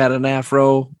he had an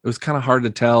afro. It was kind of hard to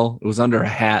tell. It was under a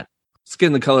hat.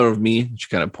 Skin the color of me. She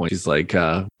kind of points. He's like,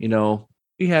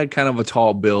 he had kind of a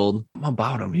tall build.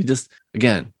 About him, he just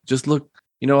look.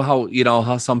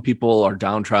 How some people are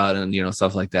downtrodden,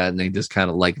 stuff like that, and they just kind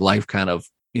of like life kind of,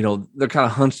 they're kind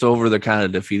of hunched over. They're kind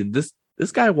of defeated.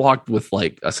 This guy walked with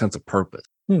like a sense of purpose.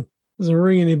 Doesn't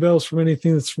ring any bells from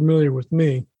anything that's familiar with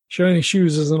me. Shiny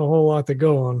shoes isn't a whole lot to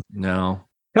go on. No.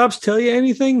 Cops tell you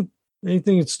anything?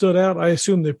 Anything that stood out? I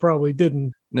assume they probably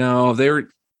didn't. No, they were,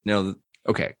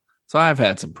 okay. So I've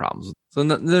had some problems. So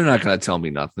they're not going to tell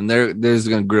me nothing. They're just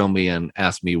going to grill me and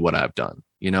ask me what I've done,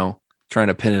 trying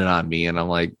to pin it on me. And I'm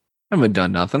like, I haven't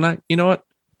done nothing. You know what?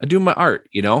 I do my art,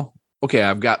 Okay,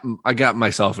 I got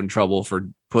myself in trouble for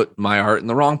put my art in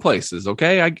the wrong places.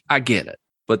 Okay, I get it.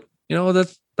 But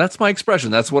that's my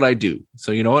expression. That's what I do.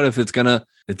 So you know what? If it's gonna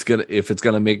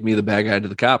make me the bad guy to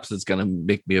the cops, it's gonna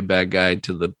make me a bad guy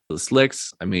to the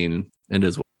slicks. I mean, it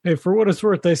is. Hey, for what it's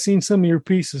worth, I've seen some of your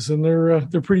pieces, and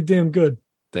they're pretty damn good.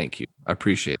 Thank you. I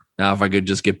appreciate it. Now, if I could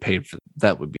just get paid for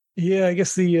that, would be. Yeah, I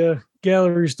guess the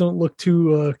galleries don't look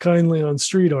too kindly on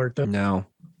street art. Though. No,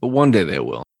 but one day they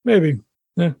will. Maybe.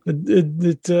 Yeah,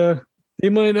 they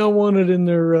might not want it in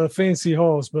their fancy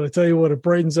halls, but I tell you what, it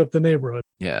brightens up the neighborhood.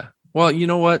 Yeah. Well, you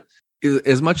know what?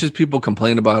 As much as people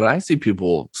complain about it, I see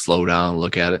people slow down and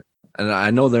look at it. And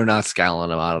I know they're not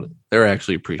scowling about it. They're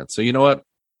actually appreciating it. So you know what?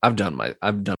 I've done.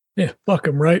 Yeah, fuck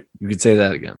them, right? You could say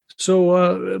that again.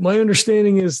 So my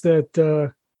understanding is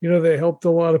that, they helped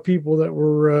a lot of people that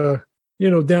were,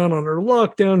 down on their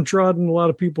luck, downtrodden, a lot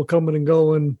of people coming and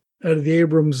going out of the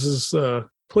Abrams'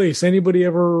 place. Anybody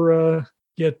ever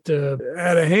get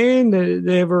out of hand?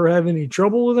 They ever have any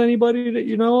trouble with anybody that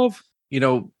you know of?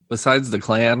 Besides the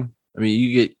Klan, I mean,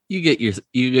 you get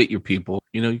your people.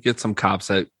 You get some cops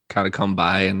that kind of come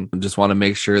by and just want to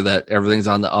make sure that everything's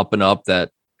on the up and up.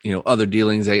 That other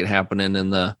dealings ain't happening in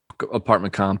the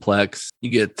apartment complex. You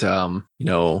get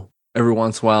every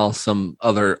once in a while some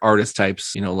other artist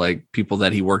types, like people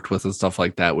that he worked with and stuff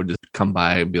like that would just come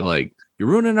by and be like, "You're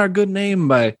ruining our good name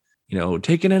by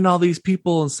taking in all these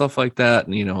people and stuff like that."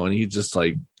 And and he's just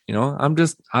like, I'm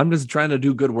just trying to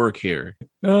do good work here.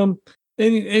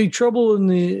 Any trouble in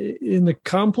the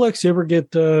complex? You ever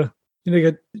get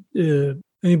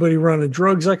anybody running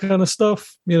drugs, that kind of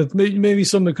stuff? Maybe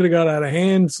something could have got out of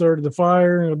hand, started the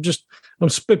fire. I'm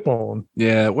spitballing.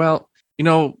 Yeah, well,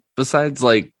 besides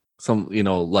like some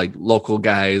like local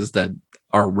guys that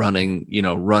are running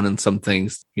some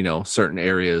things, certain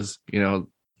areas,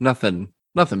 nothing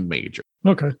major.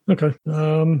 Okay.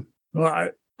 Well,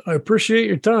 I appreciate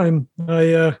your time.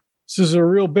 This is a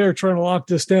real bear trying to lock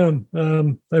this down.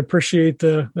 I appreciate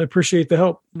the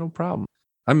help. No problem.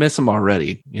 I miss him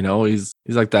already. He's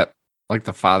like that, like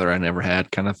the father I never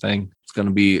had kind of thing. It's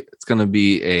gonna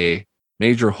be a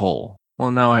major hole.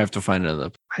 Well, now I have to find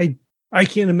another. I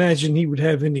can't imagine he would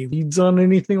have any leads on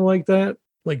anything like that.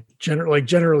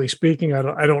 Generally speaking, I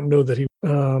don't know that he.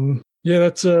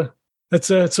 That's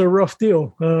a rough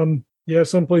deal. Yeah,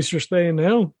 someplace you're staying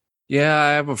now. Yeah,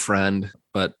 I have a friend,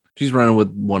 but she's running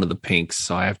with one of the pinks,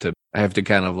 so I have to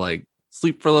kind of like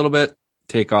sleep for a little bit,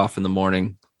 take off in the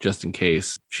morning just in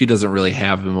case. She doesn't really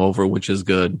have him over, which is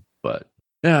good. But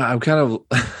yeah, I'm kind of.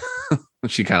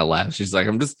 She kind of laughs. She's like,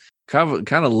 I'm just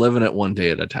kind of living it one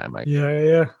day at a time.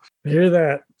 Yeah. I hear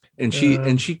that. And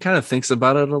she kind of thinks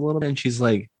about it a little bit, and she's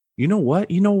like, you know what?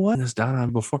 This down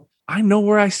on before. I know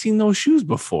where I've seen those shoes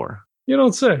before. You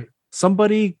don't say.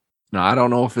 Somebody, no, I don't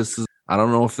know if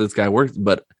this guy works,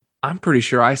 but I'm pretty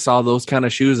sure I saw those kind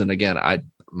of shoes. And again,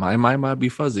 my mind might be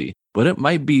fuzzy, but it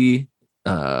might be,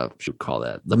 should call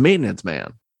that the maintenance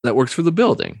man that works for the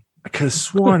building. I could have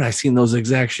sworn I seen those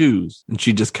exact shoes. And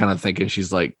she just kind of thinking,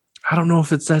 she's like, I don't know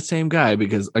if it's that same guy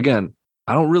because again,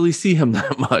 I don't really see him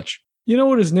that much. You know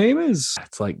what his name is?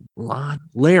 It's like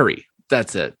Larry.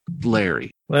 That's it.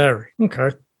 Larry.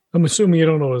 Okay. I'm assuming you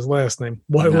don't know his last name.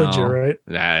 Why would you, right?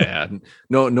 Yeah.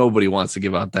 No, nobody wants to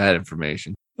give out that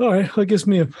information. All right. Well, it gives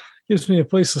me a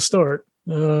place to start.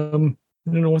 I don't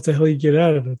know what the hell you get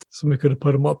out of it. Somebody could have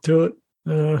put him up to it.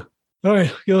 All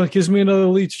right. It gives me another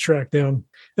lead to track down.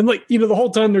 And the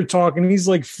whole time they're talking, he's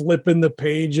like flipping the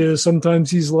pages.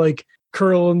 Sometimes he's like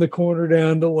curling the corner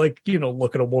down to look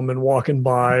at a woman walking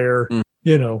by or,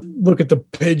 look at the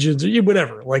pigeons or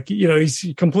whatever.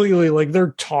 He's completely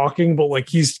they're talking, but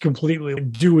he's completely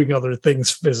doing other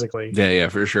things physically. Yeah,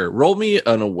 for sure. Roll me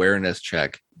an awareness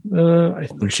check.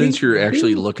 Since you're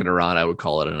actually looking around, I would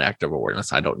call it an active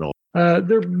awareness. I don't know.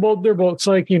 They're both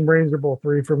psyche and brains are both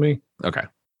 3 for me. Okay.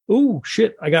 Ooh,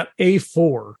 shit. I got a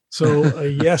 4. So a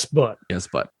yes, but. Yes,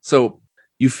 but. So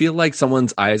you feel like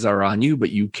someone's eyes are on you,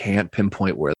 but you can't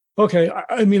pinpoint where. Okay.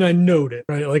 I mean, I note it,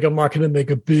 right? I'm not going to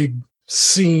make a big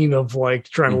scene of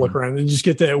trying to look around and just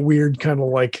get that weird kind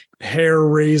of hair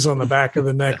raise on the back of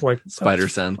the neck, spider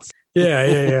sense.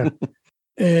 Yeah.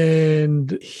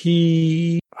 And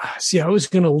I was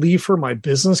going to leave her my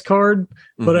business card,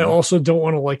 but I also don't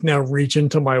want to now reach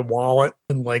into my wallet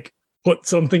and put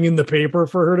something in the paper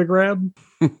for her to grab.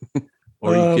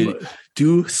 Or you could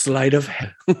do sleight of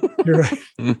hand. You're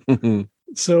right.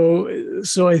 So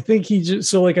I think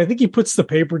I think he puts the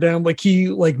paper down, he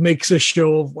makes a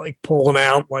show of pulling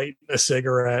out a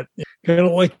cigarette, kind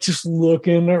of just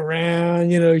looking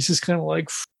around, he's just kind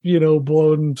of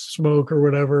blowing smoke or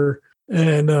whatever.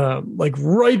 And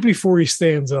right before he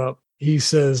stands up, he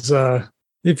says,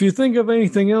 if you think of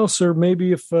anything else, or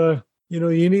maybe if you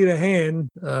need a hand,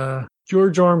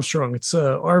 George Armstrong, it's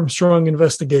Armstrong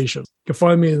Investigation. You can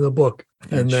find me in the book.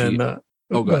 And then go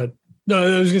ahead.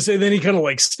 No, I was gonna say, then he kind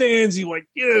of stands, he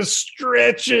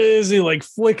stretches, he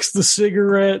flicks the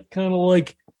cigarette, kind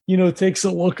of takes a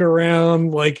look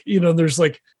around, there's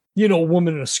a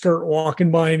woman in a skirt walking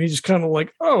by, and he just kind of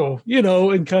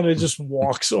and kind of just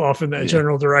walks off in that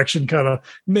general direction, kind of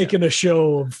making a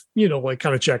show of,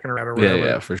 kind of checking her out or whatever.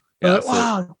 Yeah, for sure.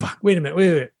 Yeah, fuck, wait a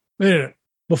minute.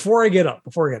 Before I get up.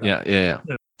 Yeah.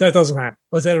 That doesn't happen.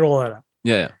 Let's edit all that out.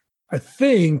 Yeah. I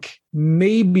think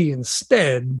maybe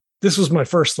instead, this was my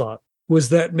first thought, was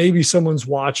that maybe someone's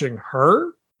watching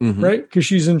her, right? Because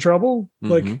she's in trouble.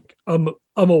 I'm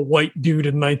a white dude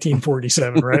in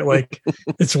 1947, right?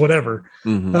 It's whatever.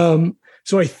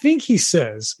 So I think he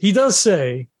does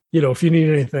say, if you need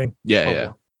anything.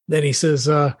 Yeah. Then he says,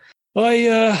 I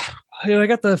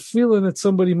got the feeling that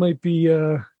somebody might be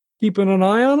keeping an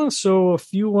eye on us. So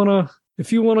if you want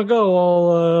to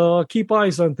go, I'll keep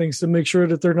eyes on things to make sure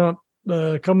that they're not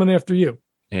coming after you.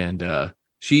 And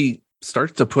she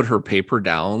starts to put her paper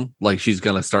down, she's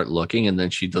gonna start looking, and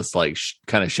then she just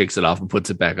kind of shakes it off and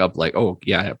puts it back up, oh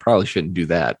yeah, I probably shouldn't do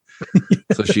that.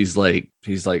 So she's like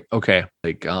okay,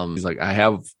 he's I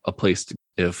have a place to,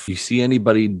 if you see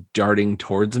anybody darting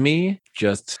towards me,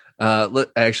 just let's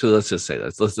just say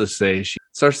this. Let's just say she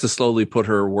starts to slowly put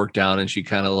her work down, and she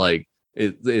kind of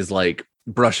is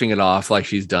brushing it off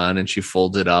she's done, and she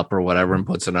folds it up or whatever and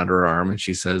puts it under her arm, and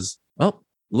she says, "Oh,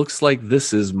 looks like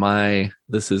this is my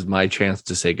chance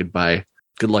to say goodbye.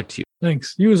 Good luck to you."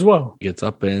 Thanks. You as well. Gets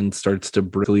up and starts to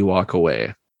briskly walk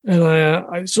away. And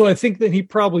I think that he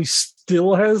probably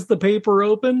still has the paper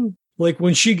open.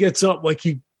 When she gets up,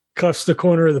 he cuffs the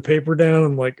corner of the paper down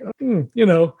and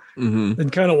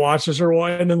and kind of watches her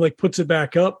and then puts it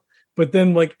back up. But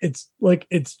then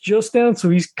it's just down, so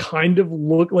he's kind of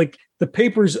the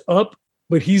paper's up,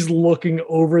 but he's looking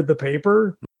over the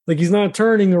paper. He's not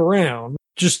turning around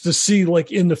just to see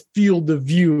in the field of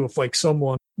view if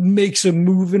someone makes a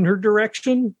move in her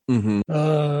direction,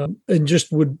 and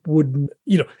just would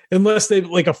unless they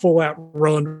a full out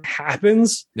run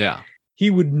happens, he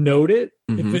would note it.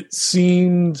 If it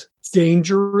seemed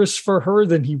dangerous for her,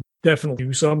 then he definitely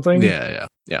do something. Yeah.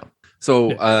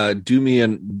 So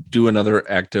do another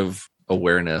active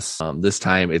awareness. This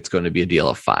time it's going to be a deal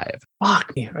of 5.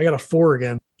 Fuck me, I got a 4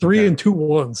 again. 3 and 2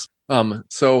 ones.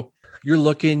 So you're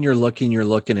looking,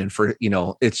 and for,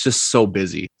 it's just so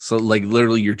busy. So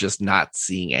literally you're just not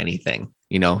seeing anything,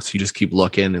 so you just keep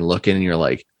looking, and you're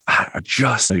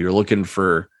you're looking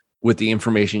for with the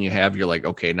information you have, you're like,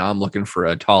 okay, now I'm looking for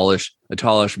a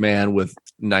tallish man with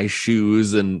nice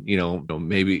shoes and,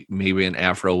 maybe an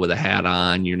afro with a hat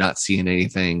on. You're not seeing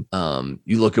anything.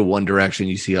 You look at one direction,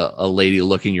 you see a lady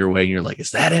looking your way and you're like,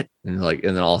 is that it? And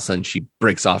then all of a sudden she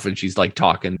breaks off and she's like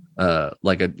talking,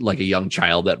 like a young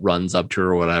child that runs up to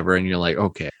her or whatever. And you're like,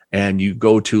 okay. And you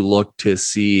go to look to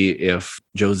see if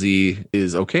Josie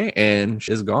is okay, and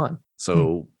she's gone.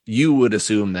 So you would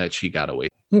assume that she got away.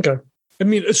 Okay. I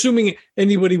mean, assuming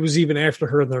anybody was even after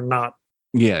her, they're not.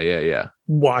 Yeah.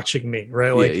 Watching me,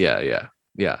 right? Like, yeah.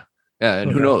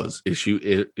 And who knows?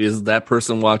 Is that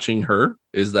person watching her?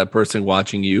 Is that person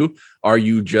watching you? Are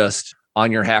you just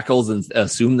on your hackles and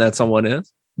assume that someone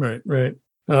is? Right.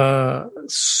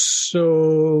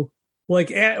 So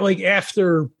like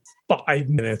after 5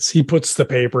 minutes, he puts the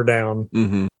paper down,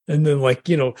 and then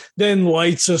then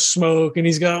lights a smoke, and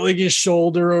he's got like his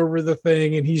shoulder over the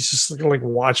thing, and he's just like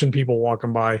watching people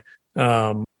walking by,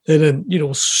 and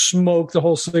then smoke the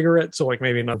whole cigarette. So like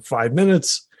maybe another 5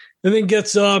 minutes, and then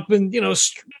gets up and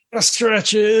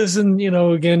stretches, and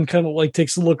again kind of like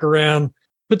takes a look around,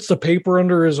 puts the paper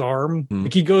under his arm,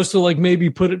 like he goes to like maybe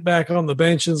put it back on the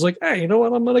bench, and is like, hey, you know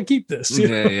what, I'm gonna keep this.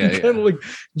 Kind of like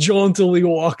jauntily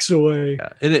walks away.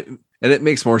 Yeah. And it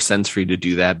makes more sense for you to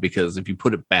do that, because if you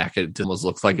put it back, it almost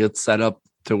looks like it's set up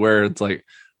to where it's like,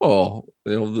 oh,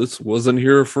 this wasn't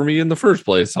here for me in the first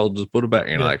place. I'll just put it back,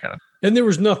 that kind of. And there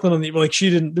was nothing on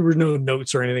there were no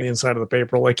notes or anything inside of the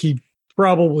paper. Like he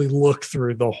probably looked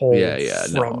through the whole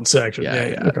front section.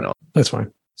 Okay. No. That's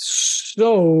fine.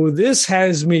 So this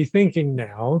has me thinking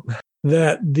now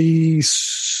that the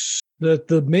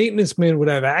maintenance man would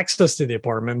have access to the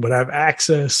apartment, would have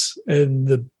access and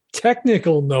the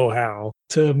technical know-how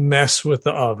to mess with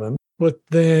the oven. But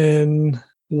then,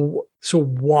 so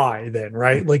why then,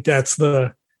 right? Like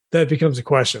that becomes a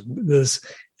question.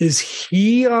 Is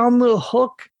he on the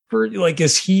hook for, like,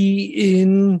 is he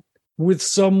in with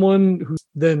someone who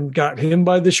then got him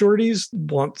by the shorties,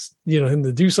 wants him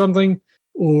to do something?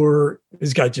 Or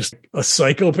is guy just a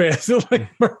psychopath?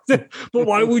 But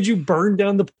why would you burn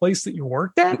down the place that you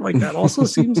worked at? Like that also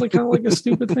seems like kind of like a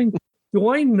stupid thing. Do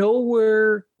I know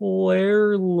where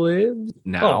Claire lives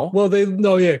now? Oh, well,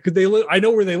 because they live. I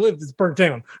know where they live. It's burnt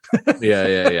down.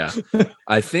 Yeah.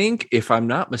 I think, if I'm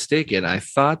not mistaken, I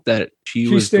thought that she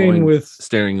was staying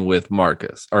with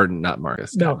Marcus, or not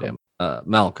Marcus, Malcolm.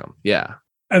 Yeah,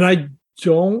 and I'm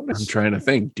trying to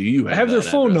think. Do you have their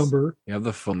phone number? You have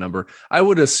the phone number. I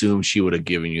would assume she would have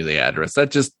given you the address. I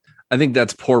think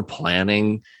that's poor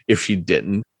planning if she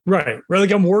didn't. Right.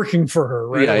 Like I'm working for her,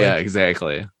 right? Yeah,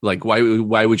 exactly. Like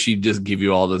why would she just give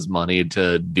you all this money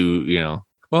to do,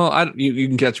 well, you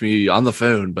can catch me on the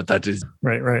phone, but that is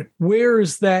right. Where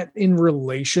is that in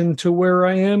relation to where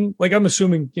I am? Like I'm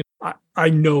assuming,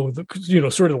 I know the,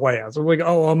 sort of the layouts. I'm like,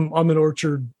 oh, I'm in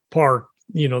Orchard Park,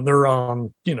 they're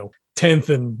on, 10th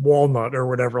and Walnut or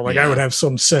whatever. Like I would have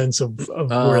some sense of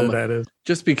where that is.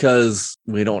 Just because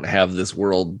we don't have this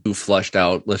world too fleshed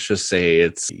out, let's just say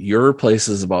it's your place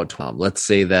is about 12. Let's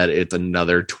say that it's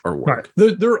another tour work.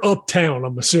 Right. They're uptown,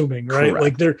 I'm assuming, right?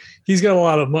 Correct. Like he's got a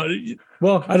lot of money.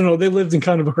 Well, I don't know. They lived in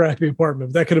kind of a crappy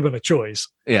apartment. That could have been a choice.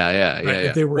 Yeah.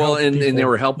 Right? They were and they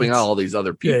were helping out all these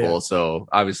other people. Yeah. So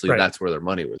obviously that's where their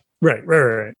money was. Right.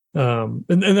 And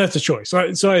that's a choice.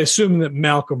 So I assume that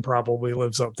Malcolm probably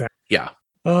lives uptown. Yeah.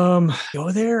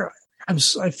 Go there.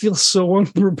 I feel so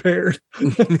unprepared.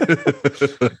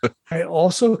 I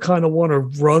also kind of want to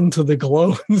run to the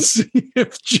Glow and see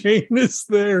if Jane is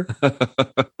there.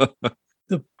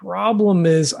 The problem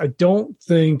is, I don't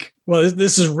think. Well,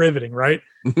 this is riveting, right?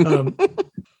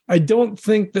 I don't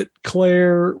think that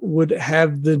Claire would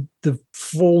have the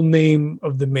full name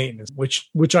of the maintenance,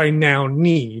 which I now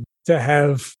need to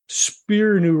have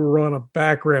Spearnew run a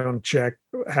background check,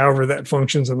 however that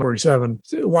functions in 47.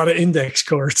 A lot of index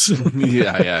cards.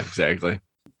 yeah, exactly.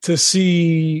 To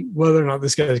see whether or not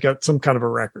this guy's got some kind of a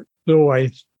record. So I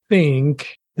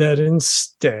think that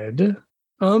instead,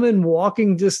 I'm in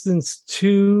walking distance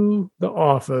to the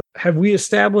office. Have we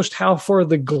established how far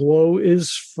the Glow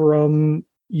is from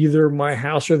either my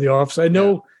house or the office? I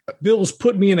know Bill's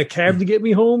put me in a cab to get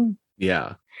me home.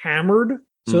 Yeah. Hammered.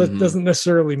 So that doesn't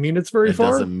necessarily mean it's very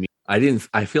far.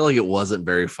 I feel like it wasn't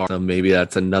very far. So maybe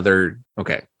that's another.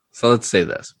 Okay. So let's say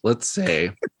this. Let's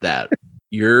say that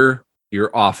your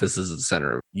office is the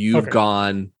center. You've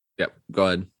gone. Yep. Go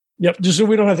ahead. Yep. Just so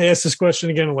we don't have to ask this question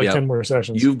again in 10 more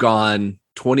sessions. You've gone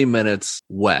 20 minutes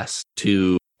west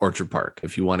to Orchard Park.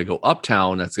 If you want to go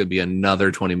uptown, that's going to be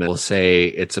another 20 minutes. We'll say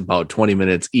it's about 20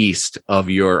 minutes east of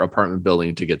your apartment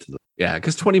building to get to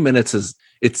because 20 minutes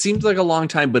it seems like a long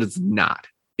time, but it's not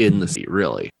in the city,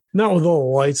 really. Not with all the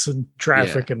lights and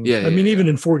traffic. I mean, even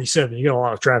in 47, you get a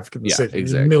lot of traffic in the city.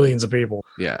 Exactly. Millions of people.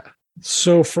 Yeah.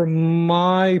 So from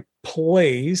my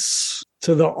place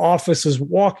to the office is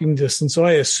walking distance. So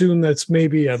I assume that's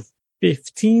maybe a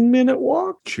 15-minute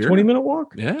walk, sure. 20-minute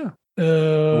walk. Yeah.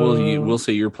 We'll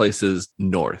say your place is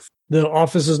north. The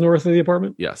office is north of the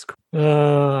apartment? Yes.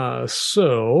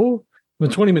 So I'm a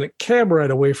 20-minute cab ride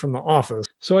away from the office.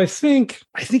 So I think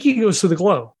he goes to the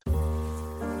Glow.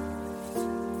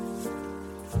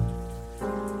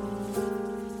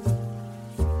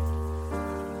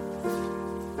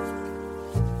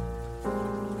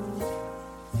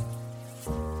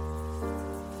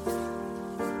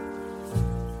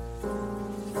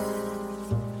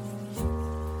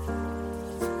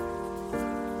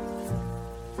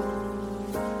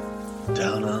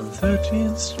 Down on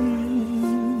 13th Street,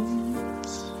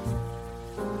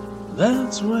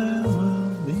 that's where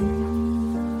we'll be.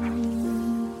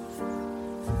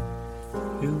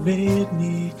 You made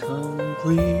me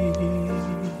complete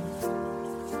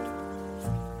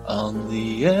on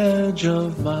the edge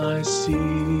of my seat.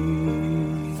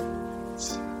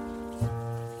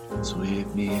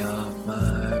 Sweep me off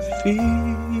my feet.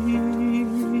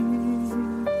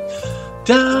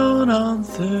 Down on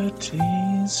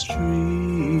 13th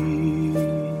Street.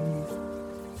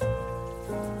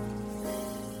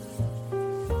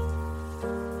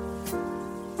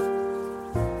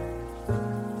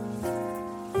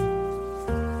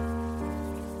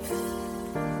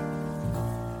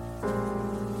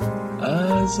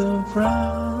 Eyes of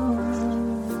brown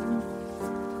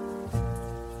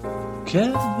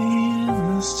kept me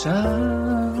in this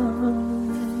town.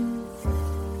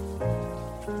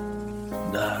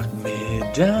 Knock me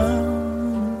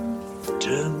down,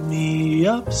 turn me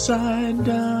upside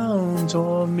down,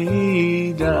 tore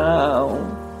me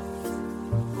down.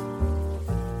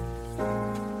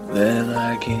 Then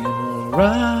I came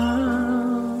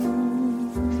around,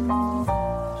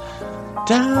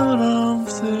 down on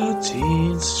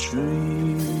 13th Street.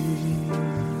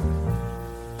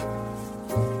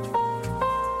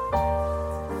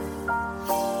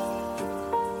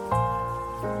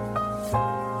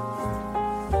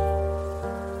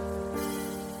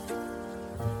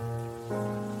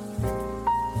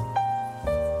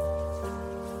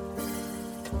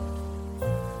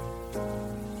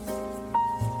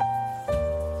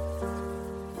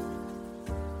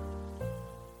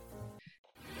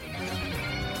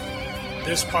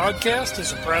 This podcast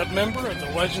is a proud member of the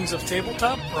Legends of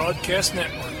Tabletop Broadcast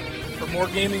Network. For more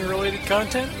gaming-related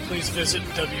content, please visit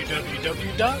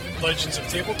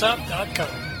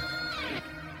www.legendsoftabletop.com.